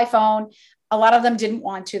talk to you by phone. A lot of them didn't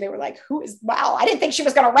want to. They were like, wow, I didn't think she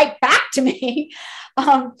was going to write back to me.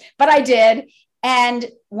 But I did. And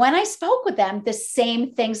when I spoke with them, the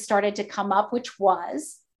same thing started to come up, which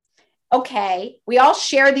was, okay, we all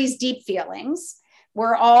share these deep feelings.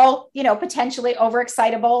 We're all, potentially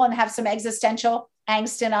overexcitable and have some existential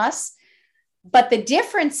angst in us. But the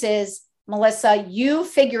difference is Melissa, you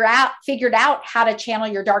figured out how to channel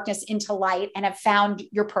your darkness into light and have found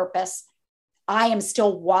your purpose. I am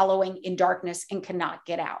still wallowing in darkness and cannot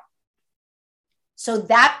get out. So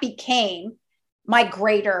that became my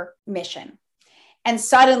greater mission. And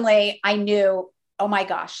suddenly I knew, oh my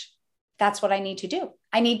gosh, that's what I need to do.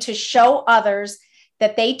 I need to show others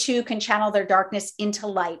that they too can channel their darkness into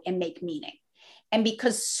light and make meaning. And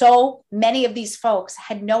because so many of these folks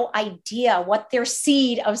had no idea what their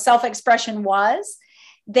seed of self-expression was,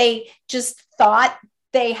 they just thought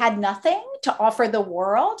they had nothing to offer the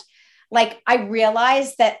world. Like, I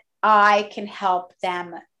realized that I can help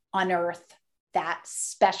them unearth that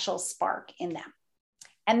special spark in them.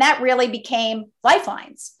 And that really became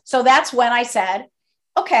Lifelines. So that's when I said,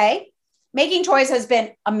 okay, making toys has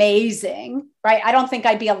been amazing, right? I don't think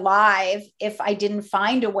I'd be alive if I didn't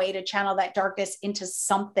find a way to channel that darkness into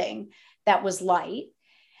something that was light.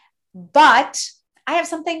 But I have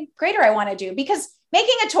something greater I want to do, because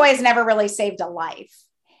making a toy has never really saved a life.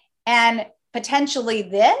 And potentially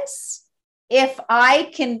this, if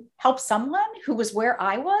I can help someone who was where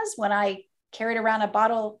I was when I carried around a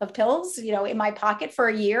bottle of pills, in my pocket for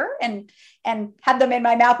a year and had them in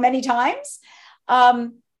my mouth many times,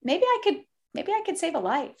 maybe I could save a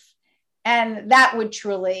life. And that would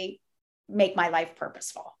truly make my life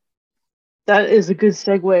purposeful. That is a good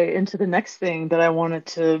segue into the next thing that I wanted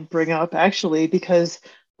to bring up, actually, because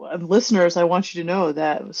listeners, I want you to know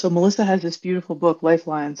that, so Melissa has this beautiful book,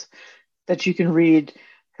 Lifelines, that you can read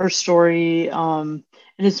her story.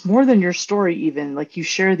 And it's more than your story, even. Like, you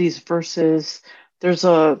share these verses. There's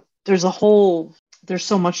so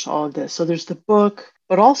much to all of this. So there's the book,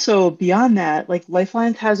 but also beyond that, like,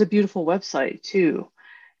 Lifelines has a beautiful website too.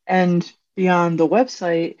 And beyond the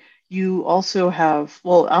website, you also have,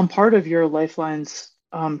 I'm part of your Lifelines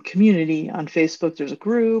community on Facebook. There's a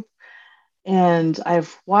group, and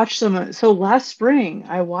I've watched some. So last spring,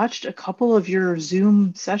 I watched a couple of your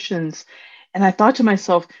Zoom sessions, and I thought to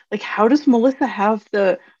myself, like, how does Melissa have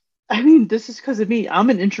this is because of me. I'm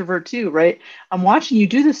an introvert too, right? I'm watching you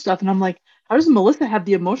do this stuff, and I'm like, how does Melissa have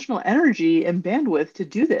the emotional energy and bandwidth to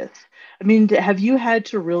do this? I mean, have you had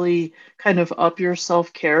to really kind of up your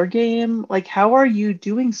self-care game? Like, how are you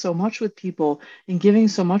doing so much with people and giving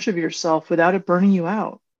so much of yourself without it burning you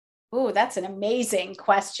out? Oh, that's an amazing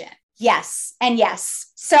question. Yes. And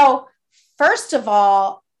yes. So first of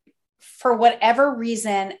all, for whatever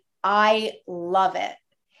reason, I love it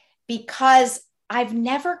because I've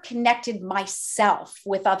never connected myself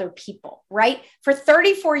with other people, right? For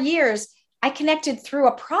 34 years, I connected through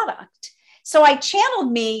a product. So I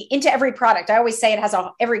channeled me into every product. I always say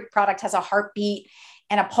every product has a heartbeat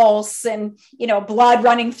and a pulse and, blood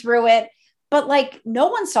running through it. But like, no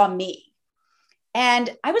one saw me. And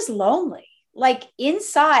I was lonely. Like,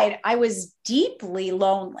 inside, I was deeply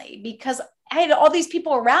lonely because I had all these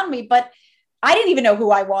people around me, but I didn't even know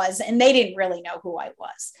who I was, and they didn't really know who I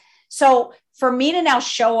was. So for me to now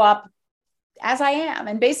show up as I am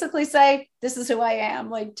and basically say, this is who I am,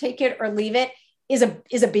 like, take it or leave it, is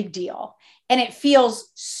a big deal. And it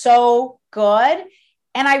feels so good.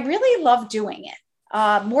 And I really love doing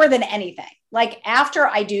it more than anything. Like, after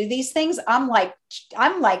I do these things, I'm like,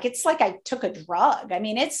 it's like I took a drug. I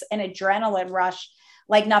mean, it's an adrenaline rush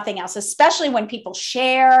like nothing else, especially when people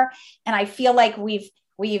share. And I feel like we've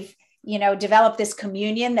developed this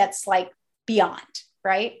communion that's like beyond,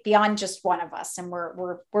 right? Beyond just one of us. And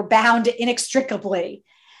we're bound inextricably.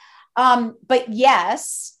 But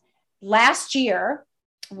yes, last year,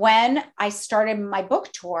 when I started my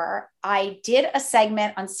book tour, I did a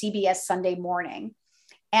segment on CBS Sunday Morning.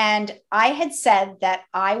 And I had said that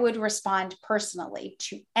I would respond personally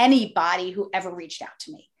to anybody who ever reached out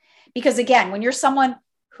to me. Because again, when you're someone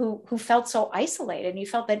who felt so isolated and you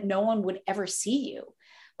felt that no one would ever see you,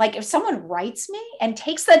 like, if someone writes me and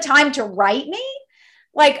takes the time to write me,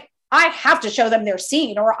 like, I have to show them they're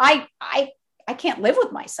seen, or I can't live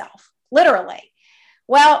with myself, literally.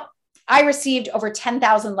 Well, I received over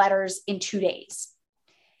 10,000 letters in 2 days.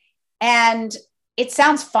 And it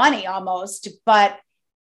sounds funny almost, but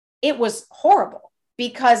it was horrible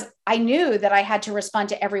because I knew that I had to respond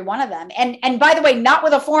to every one of them. And by the way, not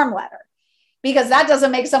with a form letter, because that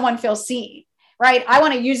doesn't make someone feel seen, right? I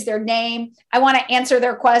want to use their name. I want to answer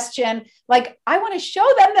their question. Like, I want to show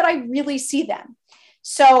them that I really see them.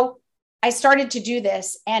 So I started to do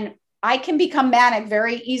this, and I can become manic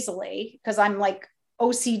very easily because I'm like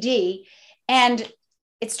OCD, and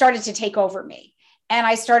it started to take over me. And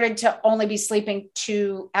I started to only be sleeping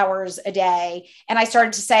 2 hours a day. And I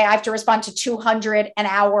started to say, I have to respond to 200 an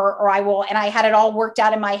hour or I will. And I had it all worked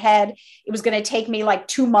out in my head. It was going to take me like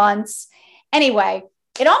 2 months. Anyway,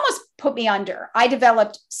 it almost put me under. I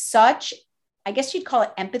developed such, I guess you'd call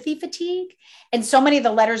it empathy fatigue. And so many of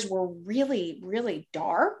the letters were really, really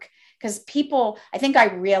dark because people, I think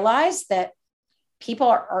I realized that people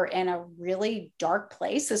are in a really dark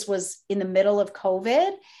place. This was in the middle of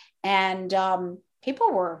COVID, and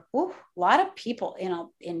people were, a lot of people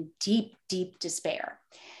in deep, deep despair.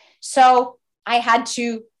 So I had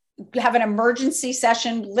to have an emergency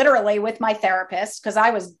session literally with my therapist because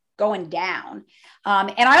I was going down.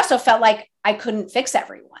 And I also felt like I couldn't fix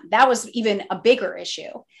everyone. That was even a bigger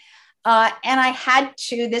issue. And I had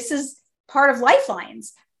to, this is part of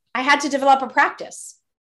Lifelines, I had to develop a practice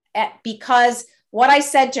because what I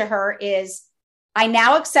said to her is, I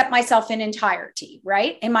now accept myself in entirety,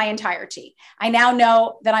 right? In my entirety. I now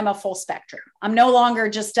know that I'm a full spectrum. I'm no longer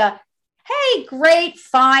just hey, great,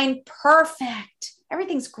 fine, perfect.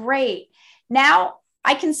 Everything's great. Now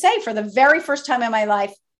I can say for the very first time in my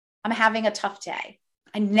life, I'm having a tough day.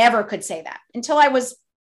 I never could say that until I was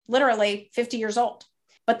literally 50 years old.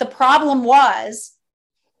 But the problem was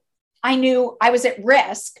I knew I was at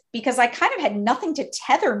risk because I kind of had nothing to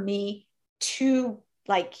tether me to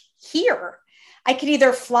like here. I could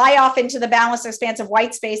either fly off into the boundless expanse of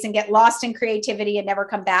white space and get lost in creativity and never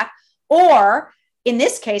come back. Or in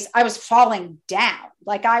this case, I was falling down.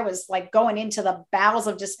 Like I was like going into the bowels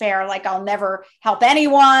of despair. Like I'll never help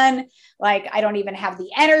anyone. Like I don't even have the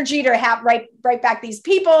energy to have right back these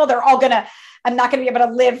people. They're all I'm not going to be able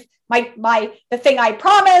to live the thing I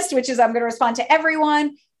promised, which is I'm going to respond to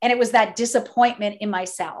everyone. And it was that disappointment in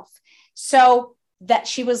myself. So that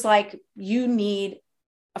she was like, you need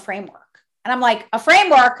a framework. And I'm like, a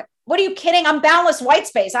framework? What are you kidding? I'm boundless white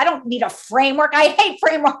space. I don't need a framework. I hate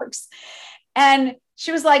frameworks. And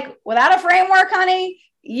she was like, without a framework, honey,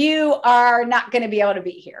 you are not going to be able to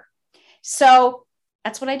be here. So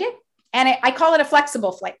that's what I did. And I call it a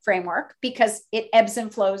flexible framework because it ebbs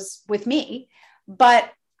and flows with me.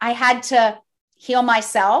 But I had to heal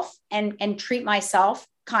myself and treat myself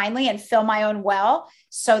kindly and fill my own well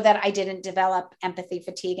so that I didn't develop empathy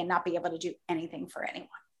fatigue and not be able to do anything for anyone.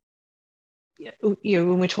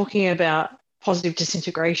 When we're talking about positive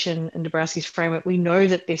disintegration and Dabrowski's framework, we know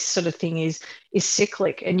that this sort of thing is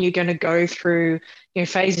cyclic, and you're going to go through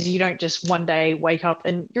phases. You don't just one day wake up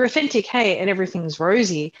and you're authentic, hey, and everything's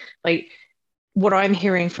rosy. Like what I'm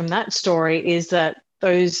hearing from that story is that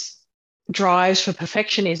those drives for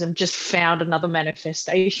perfectionism just found another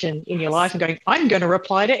manifestation in your life and going, I'm going to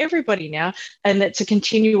reply to everybody now. And that's a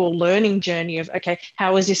continual learning journey of, okay,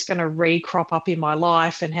 how is this going to re-crop up in my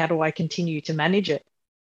life and how do I continue to manage it?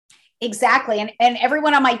 Exactly. And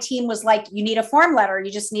everyone on my team was like, you need a form letter. You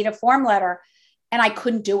just need a form letter. And I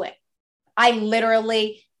couldn't do it. I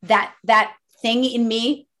literally, that thing in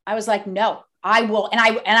me, I was like, no, I will. And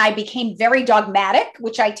I became very dogmatic,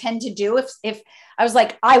 which I tend to do. If I was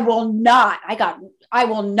like, I will not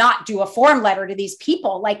do a form letter to these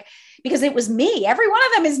people, like, because it was me. Every one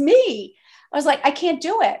of them is me. I was like, I can't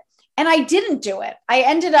do it. And I didn't do it. I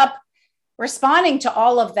ended up responding to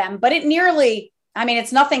all of them, but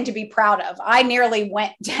it's nothing to be proud of. I nearly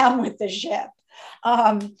went down with the ship.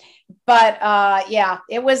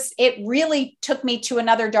 It really took me to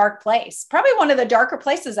another dark place, probably one of the darker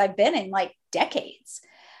places I've been in like decades.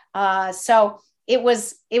 So it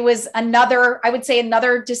was another, I would say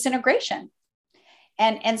another disintegration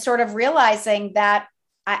and sort of realizing that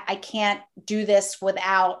I can't do this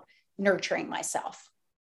without nurturing myself,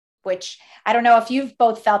 which I don't know if you've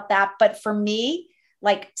both felt that, but for me,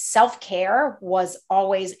 like self-care was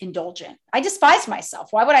always indulgent. I despised myself.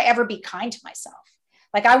 Why would I ever be kind to myself?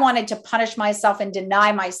 Like I wanted to punish myself and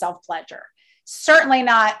deny myself pleasure. Certainly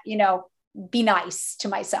not, be nice to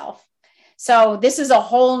myself. So this is a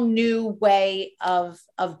whole new way of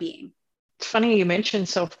being. It's funny you mentioned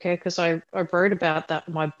self-care because I wrote about that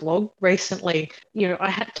in my blog recently. I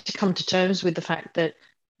had to come to terms with the fact that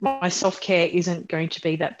my self-care isn't going to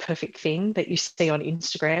be that perfect thing that you see on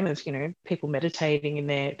Instagram of, people meditating in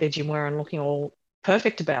their gym wear and looking all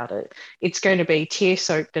perfect about it. It's going to be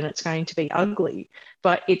tear-soaked and it's going to be ugly,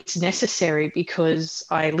 but it's necessary because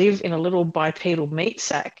I live in a little bipedal meat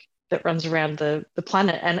sack that runs around the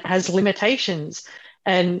planet and has limitations.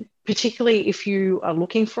 And particularly if you are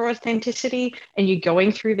looking for authenticity and you're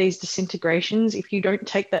going through these disintegrations, if you don't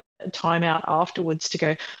take that time out afterwards to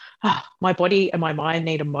go, my body and my mind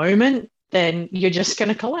need a moment, then you're just going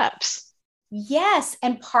to collapse. Yes.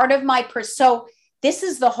 And part of so this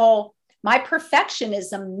is my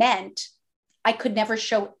perfectionism meant I could never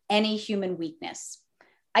show any human weakness.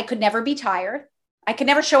 I could never be tired. I could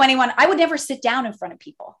never show anyone. I would never sit down in front of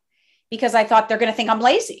people because I thought they're going to think I'm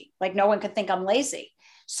lazy. Like no one could think I'm lazy.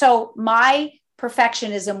 So my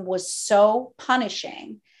perfectionism was so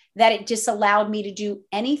punishing that it disallowed me to do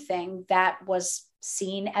anything that was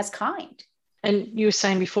seen as kind. And you were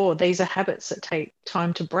saying before, these are habits that take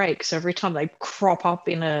time to break. So every time they crop up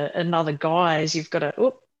in another guise, you've got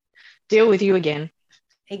to deal with you again.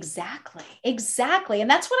 Exactly. And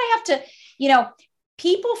that's what I have to,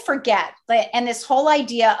 people forget that. And this whole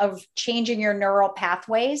idea of changing your neural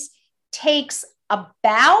pathways takes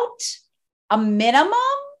about a minimum.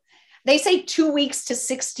 They say 2 weeks to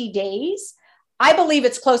 60 days. I believe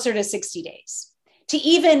it's closer to 60 days to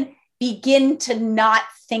even begin to not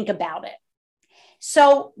think about it.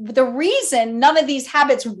 So the reason none of these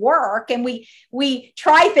habits work, and we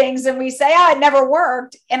try things and we say, it never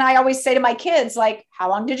worked. And I always say to my kids, like, how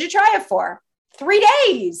long did you try it for? 3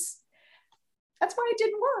 days. That's why it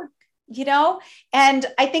didn't work, And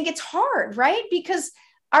I think it's hard, right? Because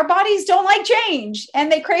our bodies don't like change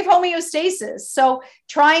and they crave homeostasis. So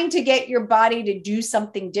trying to get your body to do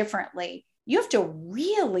something differently, you have to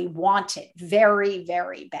really want it very,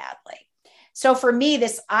 very badly. So for me,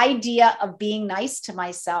 this idea of being nice to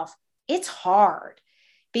myself, it's hard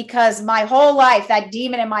because my whole life, that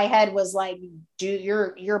demon in my head was like,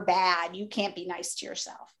 you're bad. You can't be nice to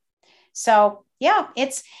yourself. So yeah,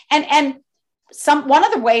 and one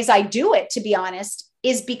of the ways I do it, to be honest,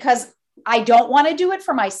 is because I don't want to do it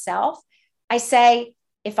for myself. I say,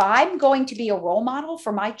 if I'm going to be a role model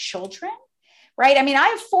for my children, right? I mean, I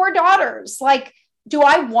have 4 daughters. Like, do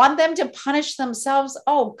I want them to punish themselves?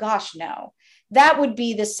 Oh gosh, no. That would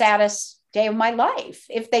be the saddest day of my life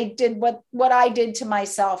if they did what I did to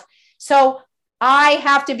myself. So I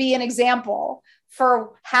have to be an example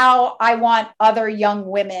for how I want other young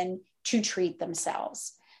women to treat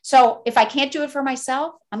themselves. So if I can't do it for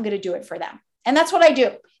myself, I'm going to do it for them. And that's what I do.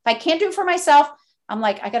 If I can't do it for myself, I'm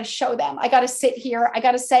like, I got to show them. I got to sit here. I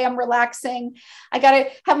got to say I'm relaxing. I got to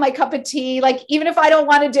have my cup of tea. Like, even if I don't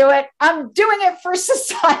want to do it, I'm doing it for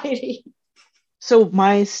society. So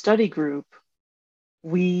my study group,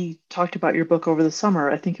 we talked about your book over the summer.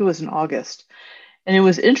 I think it was in August. And it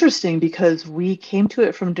was interesting because we came to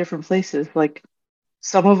it from different places. Like,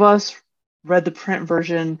 some of us read the print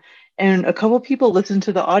version and a couple of people listened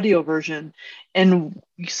to the audio version. And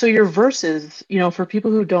so your verses, for people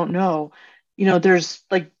who don't know, there's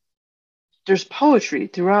poetry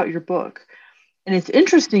throughout your book. And it's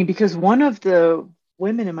interesting because one of the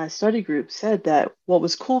women in my study group said that what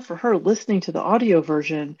was cool for her listening to the audio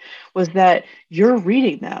version was that you're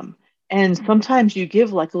reading them. And sometimes you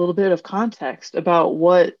give like a little bit of context about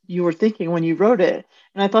what you were thinking when you wrote it.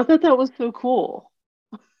 And I thought that was so cool.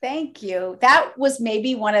 Thank you. That was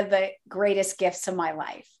maybe one of the greatest gifts of my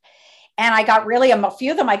life. And I got a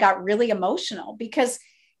few of them, I got really emotional because,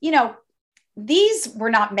 these were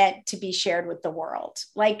not meant to be shared with the world.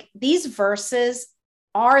 Like, these verses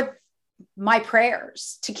are my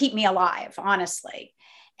prayers to keep me alive, honestly.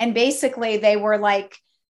 And basically they were like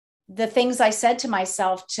the things I said to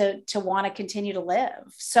myself to want to continue to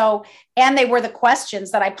live. So, and they were the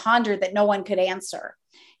questions that I pondered that no one could answer.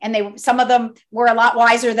 And some of them were a lot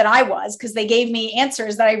wiser than I was because they gave me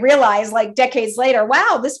answers that I realized like decades later,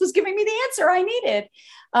 wow, this was giving me the answer I needed.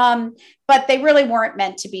 But they really weren't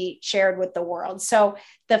meant to be shared with the world. So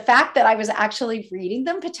the fact that I was actually reading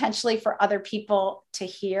them potentially for other people to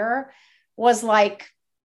hear was like,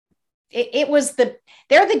 they're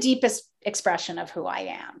the deepest expression of who I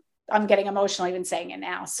am. I'm getting emotional even saying it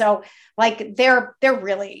now. So like, they're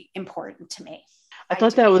really important to me. I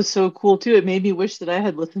thought that was so cool too. It made me wish that I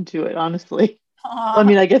had listened to it, honestly. Aww. I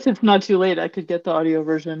mean, I guess it's not too late. I could get the audio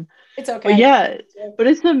version. It's okay. But yeah, but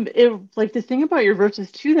like the thing about your verses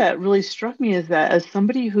too that really struck me is that as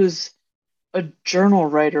somebody who's a journal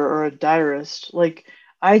writer or a diarist, like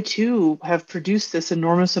I too have produced this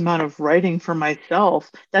enormous amount of writing for myself.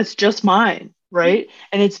 That's just mine, right?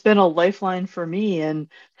 And it's been a lifeline for me and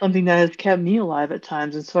something that has kept me alive at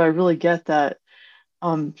times. And so I really get that.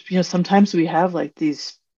 Sometimes we have like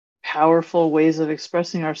these powerful ways of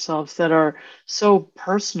expressing ourselves that are so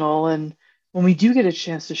personal, and when we do get a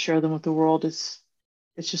chance to share them with the world, it's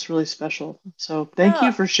just really special. So thank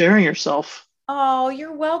you for sharing yourself. Oh,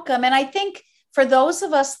 you're welcome. And I think for those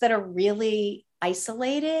of us that are really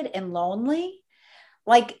isolated and lonely,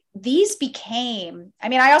 like these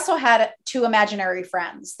I also had 2 imaginary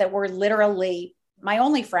friends that were literally my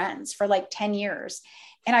only friends for like 10 years.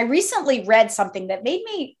 And I recently read something that made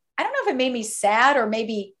me, I don't know if it made me sad or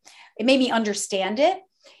maybe it made me understand it.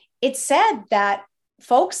 It said that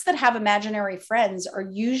folks that have imaginary friends are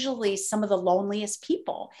usually some of the loneliest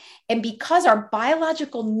people. And because our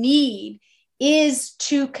biological need is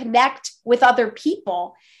to connect with other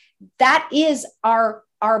people, that is our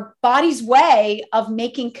our body's way of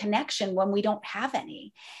making connection when we don't have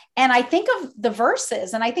any. And I think of the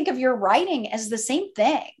verses and I think of your writing as the same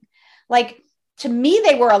thing. Like, to me,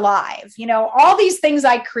 they were alive. You know, all these things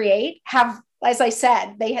I create have, as I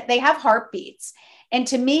said, they have heartbeats. And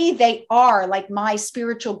to me, they are like my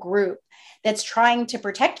spiritual group that's trying to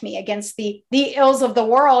protect me against the ills of the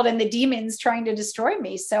world and the demons trying to destroy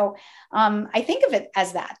me. So I think of it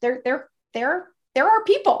as that. There are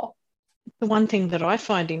people. The one thing that I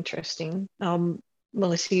find interesting,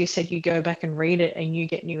 Melissa, you said you go back and read it and you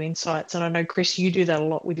get new insights. And I know, Chris, you do that a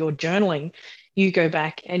lot with your journaling. You go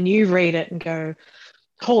back and you read it and go,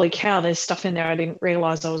 holy cow, there's stuff in there I didn't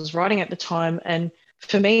realize I was writing at the time. And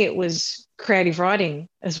for me, it was creative writing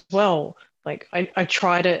as well. Like I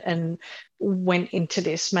tried it and went into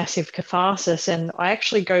this massive catharsis, and I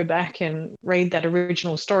actually go back and read that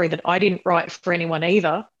original story that I didn't write for anyone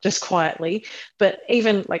either, just quietly. But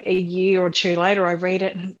even like a year or two later, I read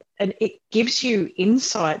it and it gives you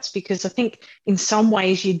insights, because I think in some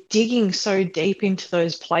ways you're digging so deep into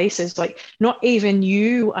those places, like not even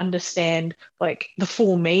you understand like the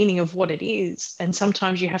full meaning of what it is. And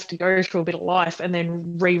sometimes you have to go through a bit of life and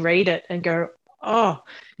then reread it and go, oh,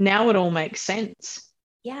 now it all makes sense.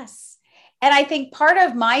 Yes. And I think part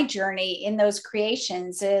of my journey in those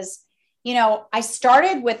creations is, you know, I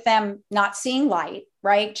started with them not seeing light,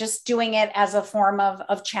 right? Just doing it as a form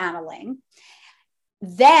of channeling.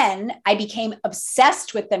 Then I became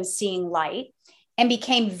obsessed with them seeing light and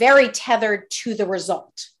became very tethered to the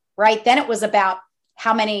result, right? Then it was about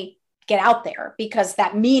how many get out there, because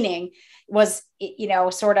that meaning was, you know,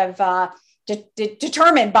 sort of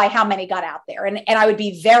determined by how many got out there. And I would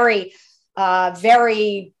be very,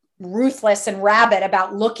 very ruthless and rabid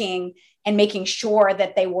about looking and making sure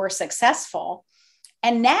that they were successful.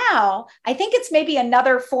 And now I think it's maybe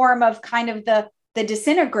another form of kind of the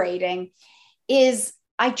disintegrating is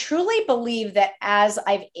I truly believe that as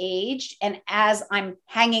I've aged and as I'm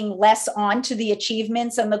hanging less on to the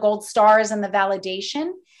achievements and the gold stars and the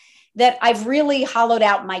validation, that I've really hollowed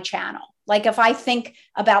out my channel. Like if I think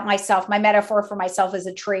about myself, my metaphor for myself is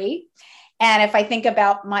a tree. And if I think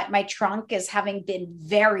about my trunk as having been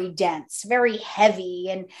very dense, very heavy,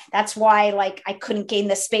 and that's why like I couldn't gain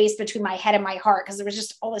the space between my head and my heart, because there was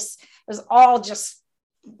just all this, it was all just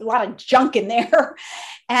a lot of junk in there.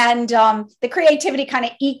 And the creativity kind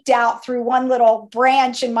of eked out through one little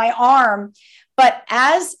branch in my arm. But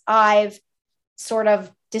as I've sort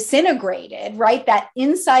of disintegrated, right, that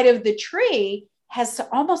inside of the tree has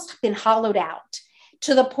almost been hollowed out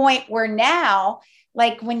to the point where now,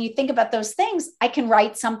 like when you think about those things, I can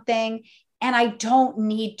write something and I don't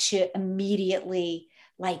need to immediately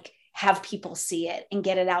like have people see it and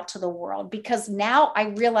get it out to the world, because now I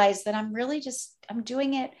realize that I'm really I'm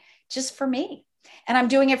doing it just for me. And I'm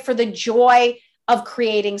doing it for the joy of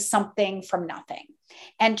creating something from nothing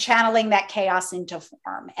and channeling that chaos into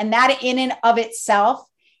form. And that in and of itself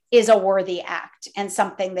is a worthy act and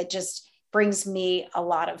something that just brings me a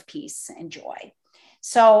lot of peace and joy.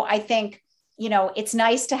 So I think, you know, it's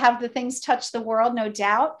nice to have the things touch the world, no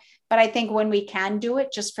doubt. But I think when we can do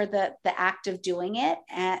it just for the act of doing it,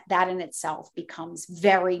 that in itself becomes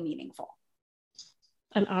very meaningful.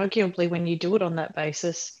 And arguably, when you do it on that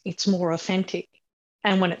basis, it's more authentic.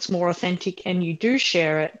 And when it's more authentic and you do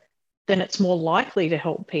share it, then it's more likely to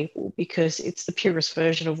help people because it's the purest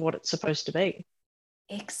version of what it's supposed to be.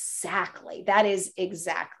 Exactly. That is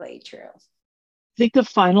exactly true. I think the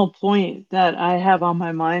final point that I have on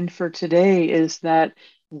my mind for today is that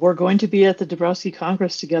we're going to be at the Dabrowski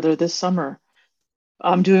Congress together this summer.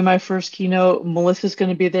 I'm doing my first keynote. Melissa's going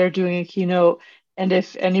to be there doing a keynote. And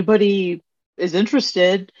if anybody is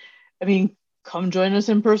interested, I mean, come join us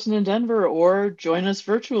in person in Denver or join us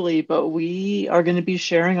virtually. But we are going to be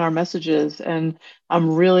sharing our messages. And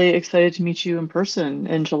I'm really excited to meet you in person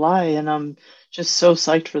in July. And I'm just so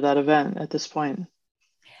psyched for that event at this point.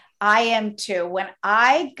 I am too. When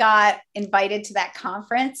I got invited to that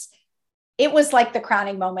conference, it was like the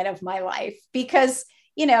crowning moment of my life because,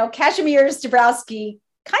 you know, Kazimierz Dabrowski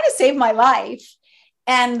kind of saved my life.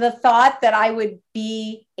 And the thought that I would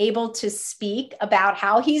be able to speak about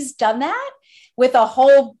how he's done that with a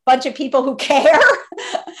whole bunch of people who care,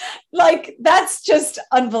 like that's just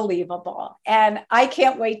unbelievable. And I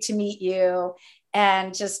can't wait to meet you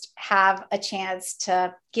and just have a chance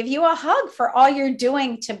to give you a hug for all you're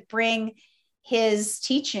doing to bring his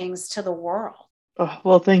teachings to the world. Oh,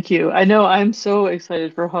 well, thank you. I know I'm so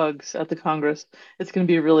excited for hugs at the Congress. It's going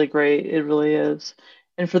to be really great. It really is.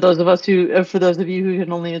 And for those of you who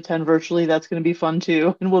can only attend virtually, that's going to be fun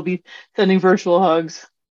too. And we'll be sending virtual hugs.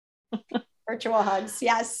 Virtual hugs,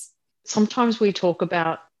 yes. Sometimes we talk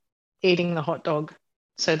about eating the hot dog.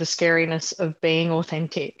 So the scariness of being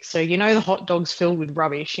authentic. So, the hot dog's filled with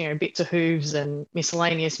rubbish, bits of hooves and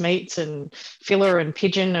miscellaneous meats and filler and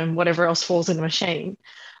pigeon and whatever else falls in the machine.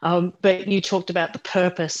 But you talked about the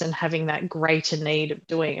purpose and having that greater need of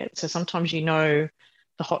doing it. So sometimes the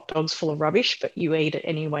hot dog's full of rubbish, but you eat it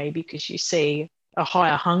anyway because you see a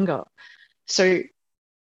higher hunger. So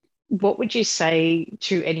what would you say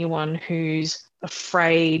to anyone who's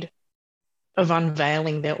afraid of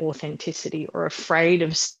unveiling their authenticity or afraid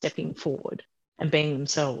of stepping forward and being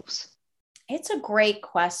themselves? It's a great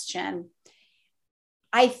question.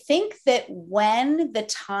 I think that when the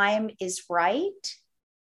time is right,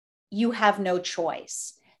 you have no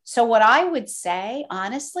choice. So what I would say,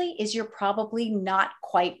 honestly, is you're probably not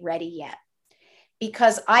quite ready yet.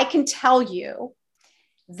 Because I can tell you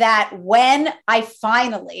that when I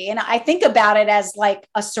finally, and I think about it as like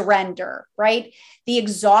a surrender, right? The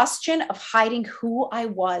exhaustion of hiding who I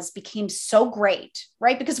was became so great,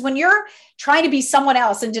 right? Because when you're trying to be someone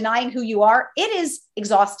else and denying who you are, it is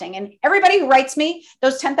exhausting. And everybody who writes me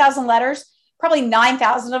those 10,000 letters, probably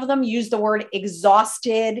 9,000 of them use the word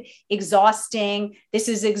exhausted, exhausting. This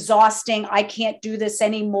is exhausting. I can't do this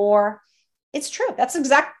anymore. It's true. That's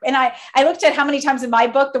exact. And I looked at how many times in my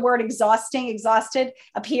book the word exhausted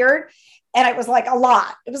appeared. And it was like a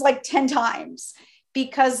lot. It was like 10 times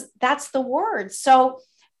because that's the word. So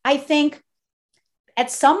I think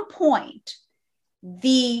at some point,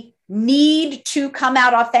 the need to come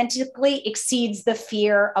out authentically exceeds the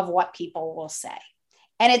fear of what people will say.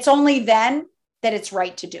 And it's only then that it's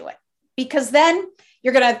right to do it, because then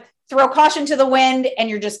you're going to throw caution to the wind and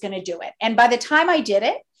you're just going to do it. And by the time I did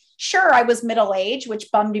it, sure, I was middle-aged,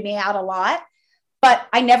 which bummed me out a lot, but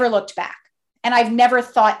I never looked back. And I've never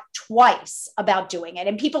thought twice about doing it.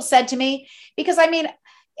 And people said to me, because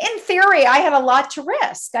in theory, I had a lot to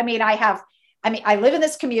risk. I live in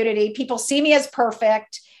this community. People see me as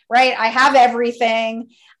perfect, right? I have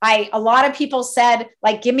everything. A lot of people said,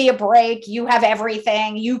 like, give me a break. You have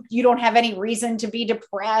everything. You don't have any reason to be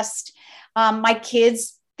depressed. My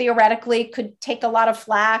kids theoretically could take a lot of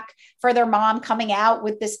flack for their mom coming out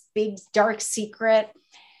with this big dark secret.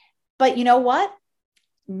 But you know what?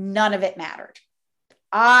 None of it mattered.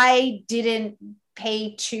 I didn't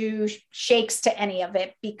pay two shakes to any of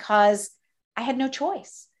it because I had no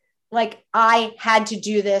choice. Like, I had to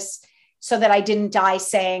do this so that I didn't die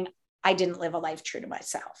saying I didn't live a life true to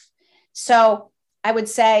myself. So I would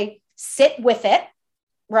say sit with it,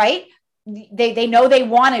 right? They know they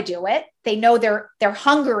want to do it. They know they're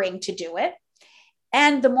hungering to do it.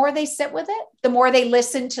 And the more they sit with it, the more they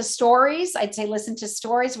listen to stories. I'd say listen to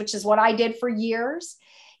stories, which is what I did for years,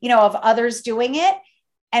 of others doing it.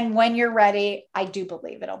 And when you're ready, I do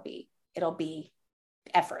believe it'll be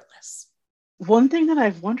effortless. One thing that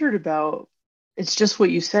I've wondered about, it's just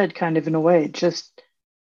what you said, kind of in a way, just,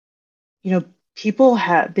 people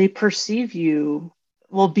they perceive you,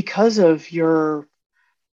 well, because of your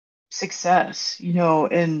success,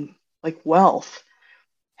 and like wealth.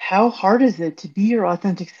 How hard is it to be your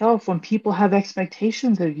authentic self when people have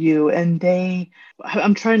expectations of you and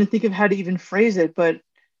I'm trying to think of how to even phrase it, but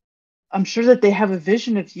I'm sure that they have a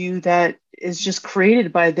vision of you that is just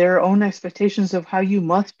created by their own expectations of how you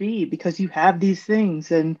must be because you have these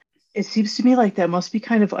things. And it seems to me like that must be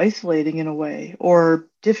kind of isolating in a way, or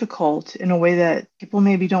difficult in a way that people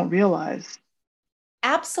maybe don't realize.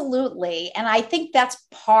 Absolutely. And I think that's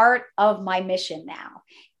part of my mission now.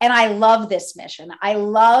 And I love this mission. I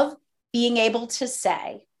love being able to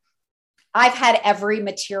say, I've had every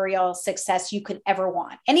material success you could ever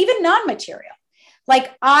want, and even non-material.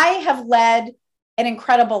 Like, I have led an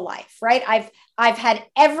incredible life, right? I've had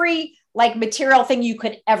every material thing you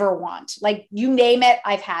could ever want. Like, you name it,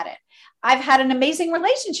 I've had it. I've had an amazing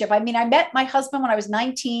relationship. I met my husband when I was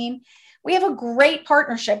 19. We have a great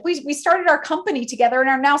partnership. We started our company together and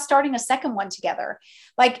are now starting a second one together.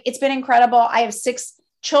 It's been incredible. I have 6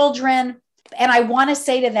 children, and I want to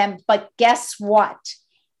say to them, but guess what?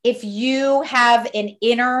 If you have an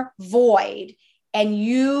inner void and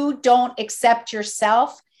you don't accept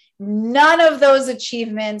yourself, none of those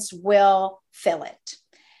achievements will fill it.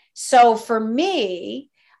 So for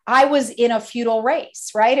me, I was in a futile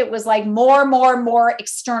race, right? It was like more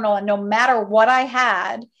external. And no matter what I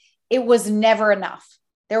had, it was never enough.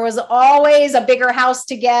 There was always a bigger house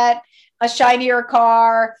to get, a shinier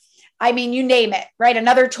car. You name it, right?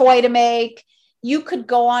 Another toy to make. You could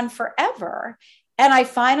go on forever. And I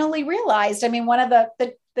finally realized, one of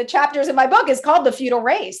the chapters in my book is called The Futile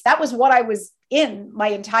Race. That was what I was in my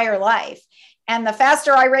entire life. And the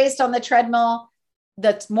faster I raced on the treadmill,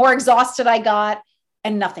 the more exhausted I got,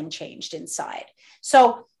 and nothing changed inside.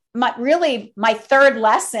 So my third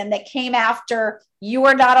lesson that came after you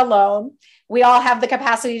are not alone. We all have the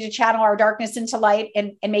capacity to channel our darkness into light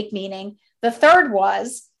and make meaning. The third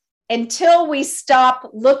was, until we stop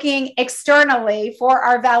looking externally for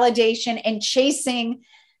our validation and chasing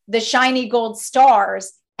the shiny gold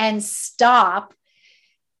stars and stop,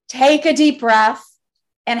 take a deep breath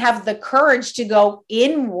and have the courage to go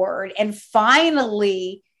inward and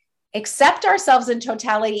finally accept ourselves in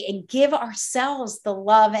totality and give ourselves the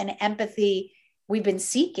love and empathy we've been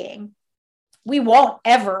seeking, we won't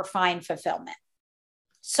ever find fulfillment.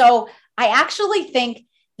 So I actually think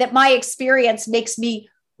that my experience makes me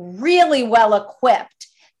really well equipped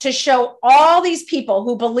to show all these people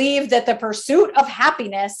who believe that the pursuit of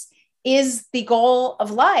happiness is the goal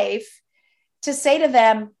of life, to say to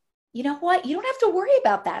them, you know what? You don't have to worry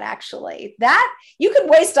about that. Actually, that you could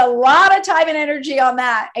waste a lot of time and energy on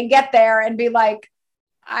that and get there and be like,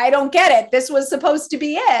 I don't get it. This was supposed to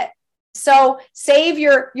be it. So save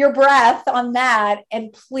your breath on that.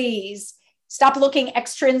 And please stop looking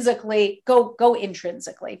extrinsically, go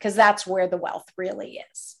intrinsically, because that's where the wealth really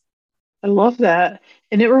is. I love that.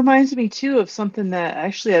 And it reminds me too of something that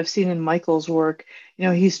actually I've seen in Michael's work.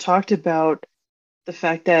 He's talked about the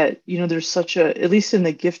fact that, there's such at least in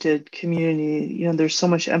the gifted community, there's so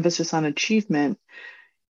much emphasis on achievement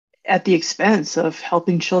at the expense of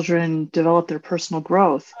helping children develop their personal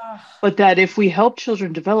growth. But that if we help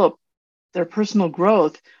children develop their personal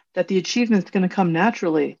growth, that the achievement's going to come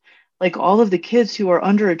naturally. Like all of the kids who are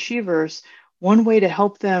underachievers, one way to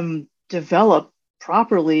help them develop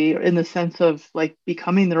properly in the sense of like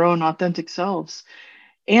becoming their own authentic selves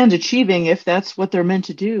and achieving, if that's what they're meant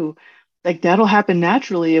to do, like that'll happen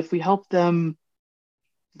naturally if we help them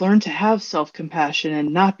learn to have self-compassion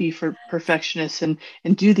and not be for perfectionists and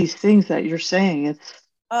do these things that you're saying.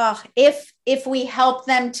 If we help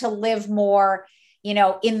them to live more,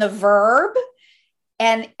 in the verb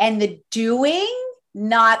and the doing,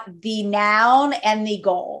 not the noun and the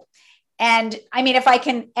goal. And I mean, if I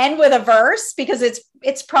can end with a verse, because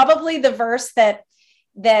it's probably the verse that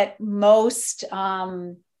most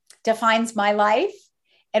defines my life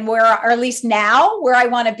and where, or at least now, where I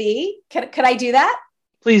want to be. Could I do that?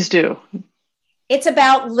 Please do. It's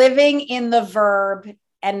about living in the verb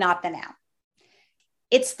and not the noun.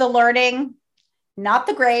 It's the learning, not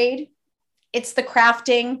the grade. It's the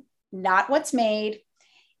crafting, not what's made.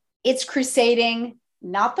 It's crusading,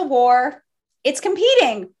 not the war. It's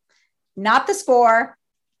competing, not the score.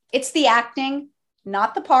 It's the acting,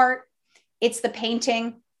 not the part. It's the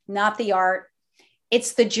painting, not the art.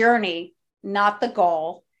 It's the journey, not the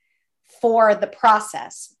goal. For the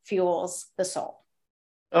process fuels the soul.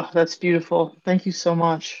 Oh, that's beautiful. Thank you so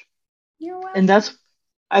much. You're welcome. And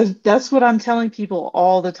that's what I'm telling people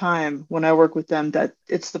all the time when I work with them, that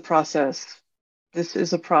it's the process. This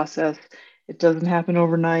is a process. It doesn't happen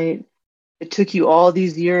overnight. It took you all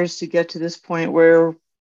these years to get to this point where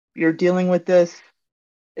you're dealing with this.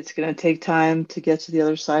 It's going to take time to get to the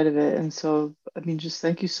other side of it. And so, I mean, just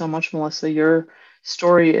thank you so much, Melissa. Your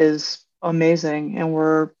story is amazing, and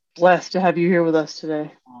we're blessed to have you here with us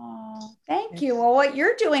today. Oh, thank you. Well, what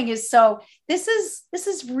you're doing is this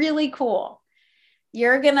is really cool.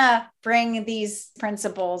 You're going to bring these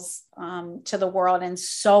principles to the world, and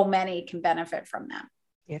so many can benefit from them.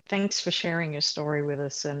 Yeah, thanks for sharing your story with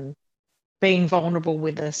us and being vulnerable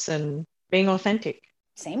with us and being authentic.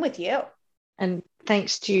 Same with you. And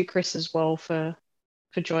thanks to you, Chris, as well for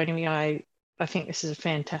joining me. I think this is a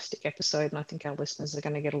fantastic episode, and I think our listeners are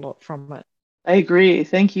going to get a lot from it. I agree.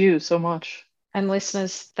 Thank you so much. And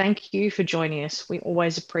listeners, thank you for joining us. We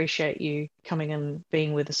always appreciate you coming and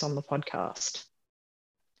being with us on the podcast.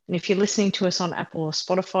 And if you're listening to us on Apple or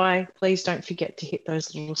Spotify, please don't forget to hit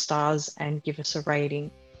those little stars and give us a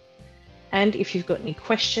rating. And if you've got any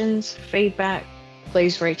questions, feedback,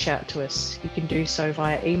 please reach out to us. You can do so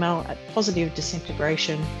via email at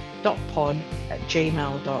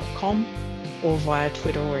positivedisinctegration.pod@gmail.com or via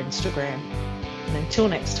Twitter or Instagram. And until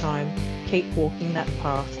next time, keep walking that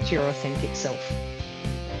path to your authentic self.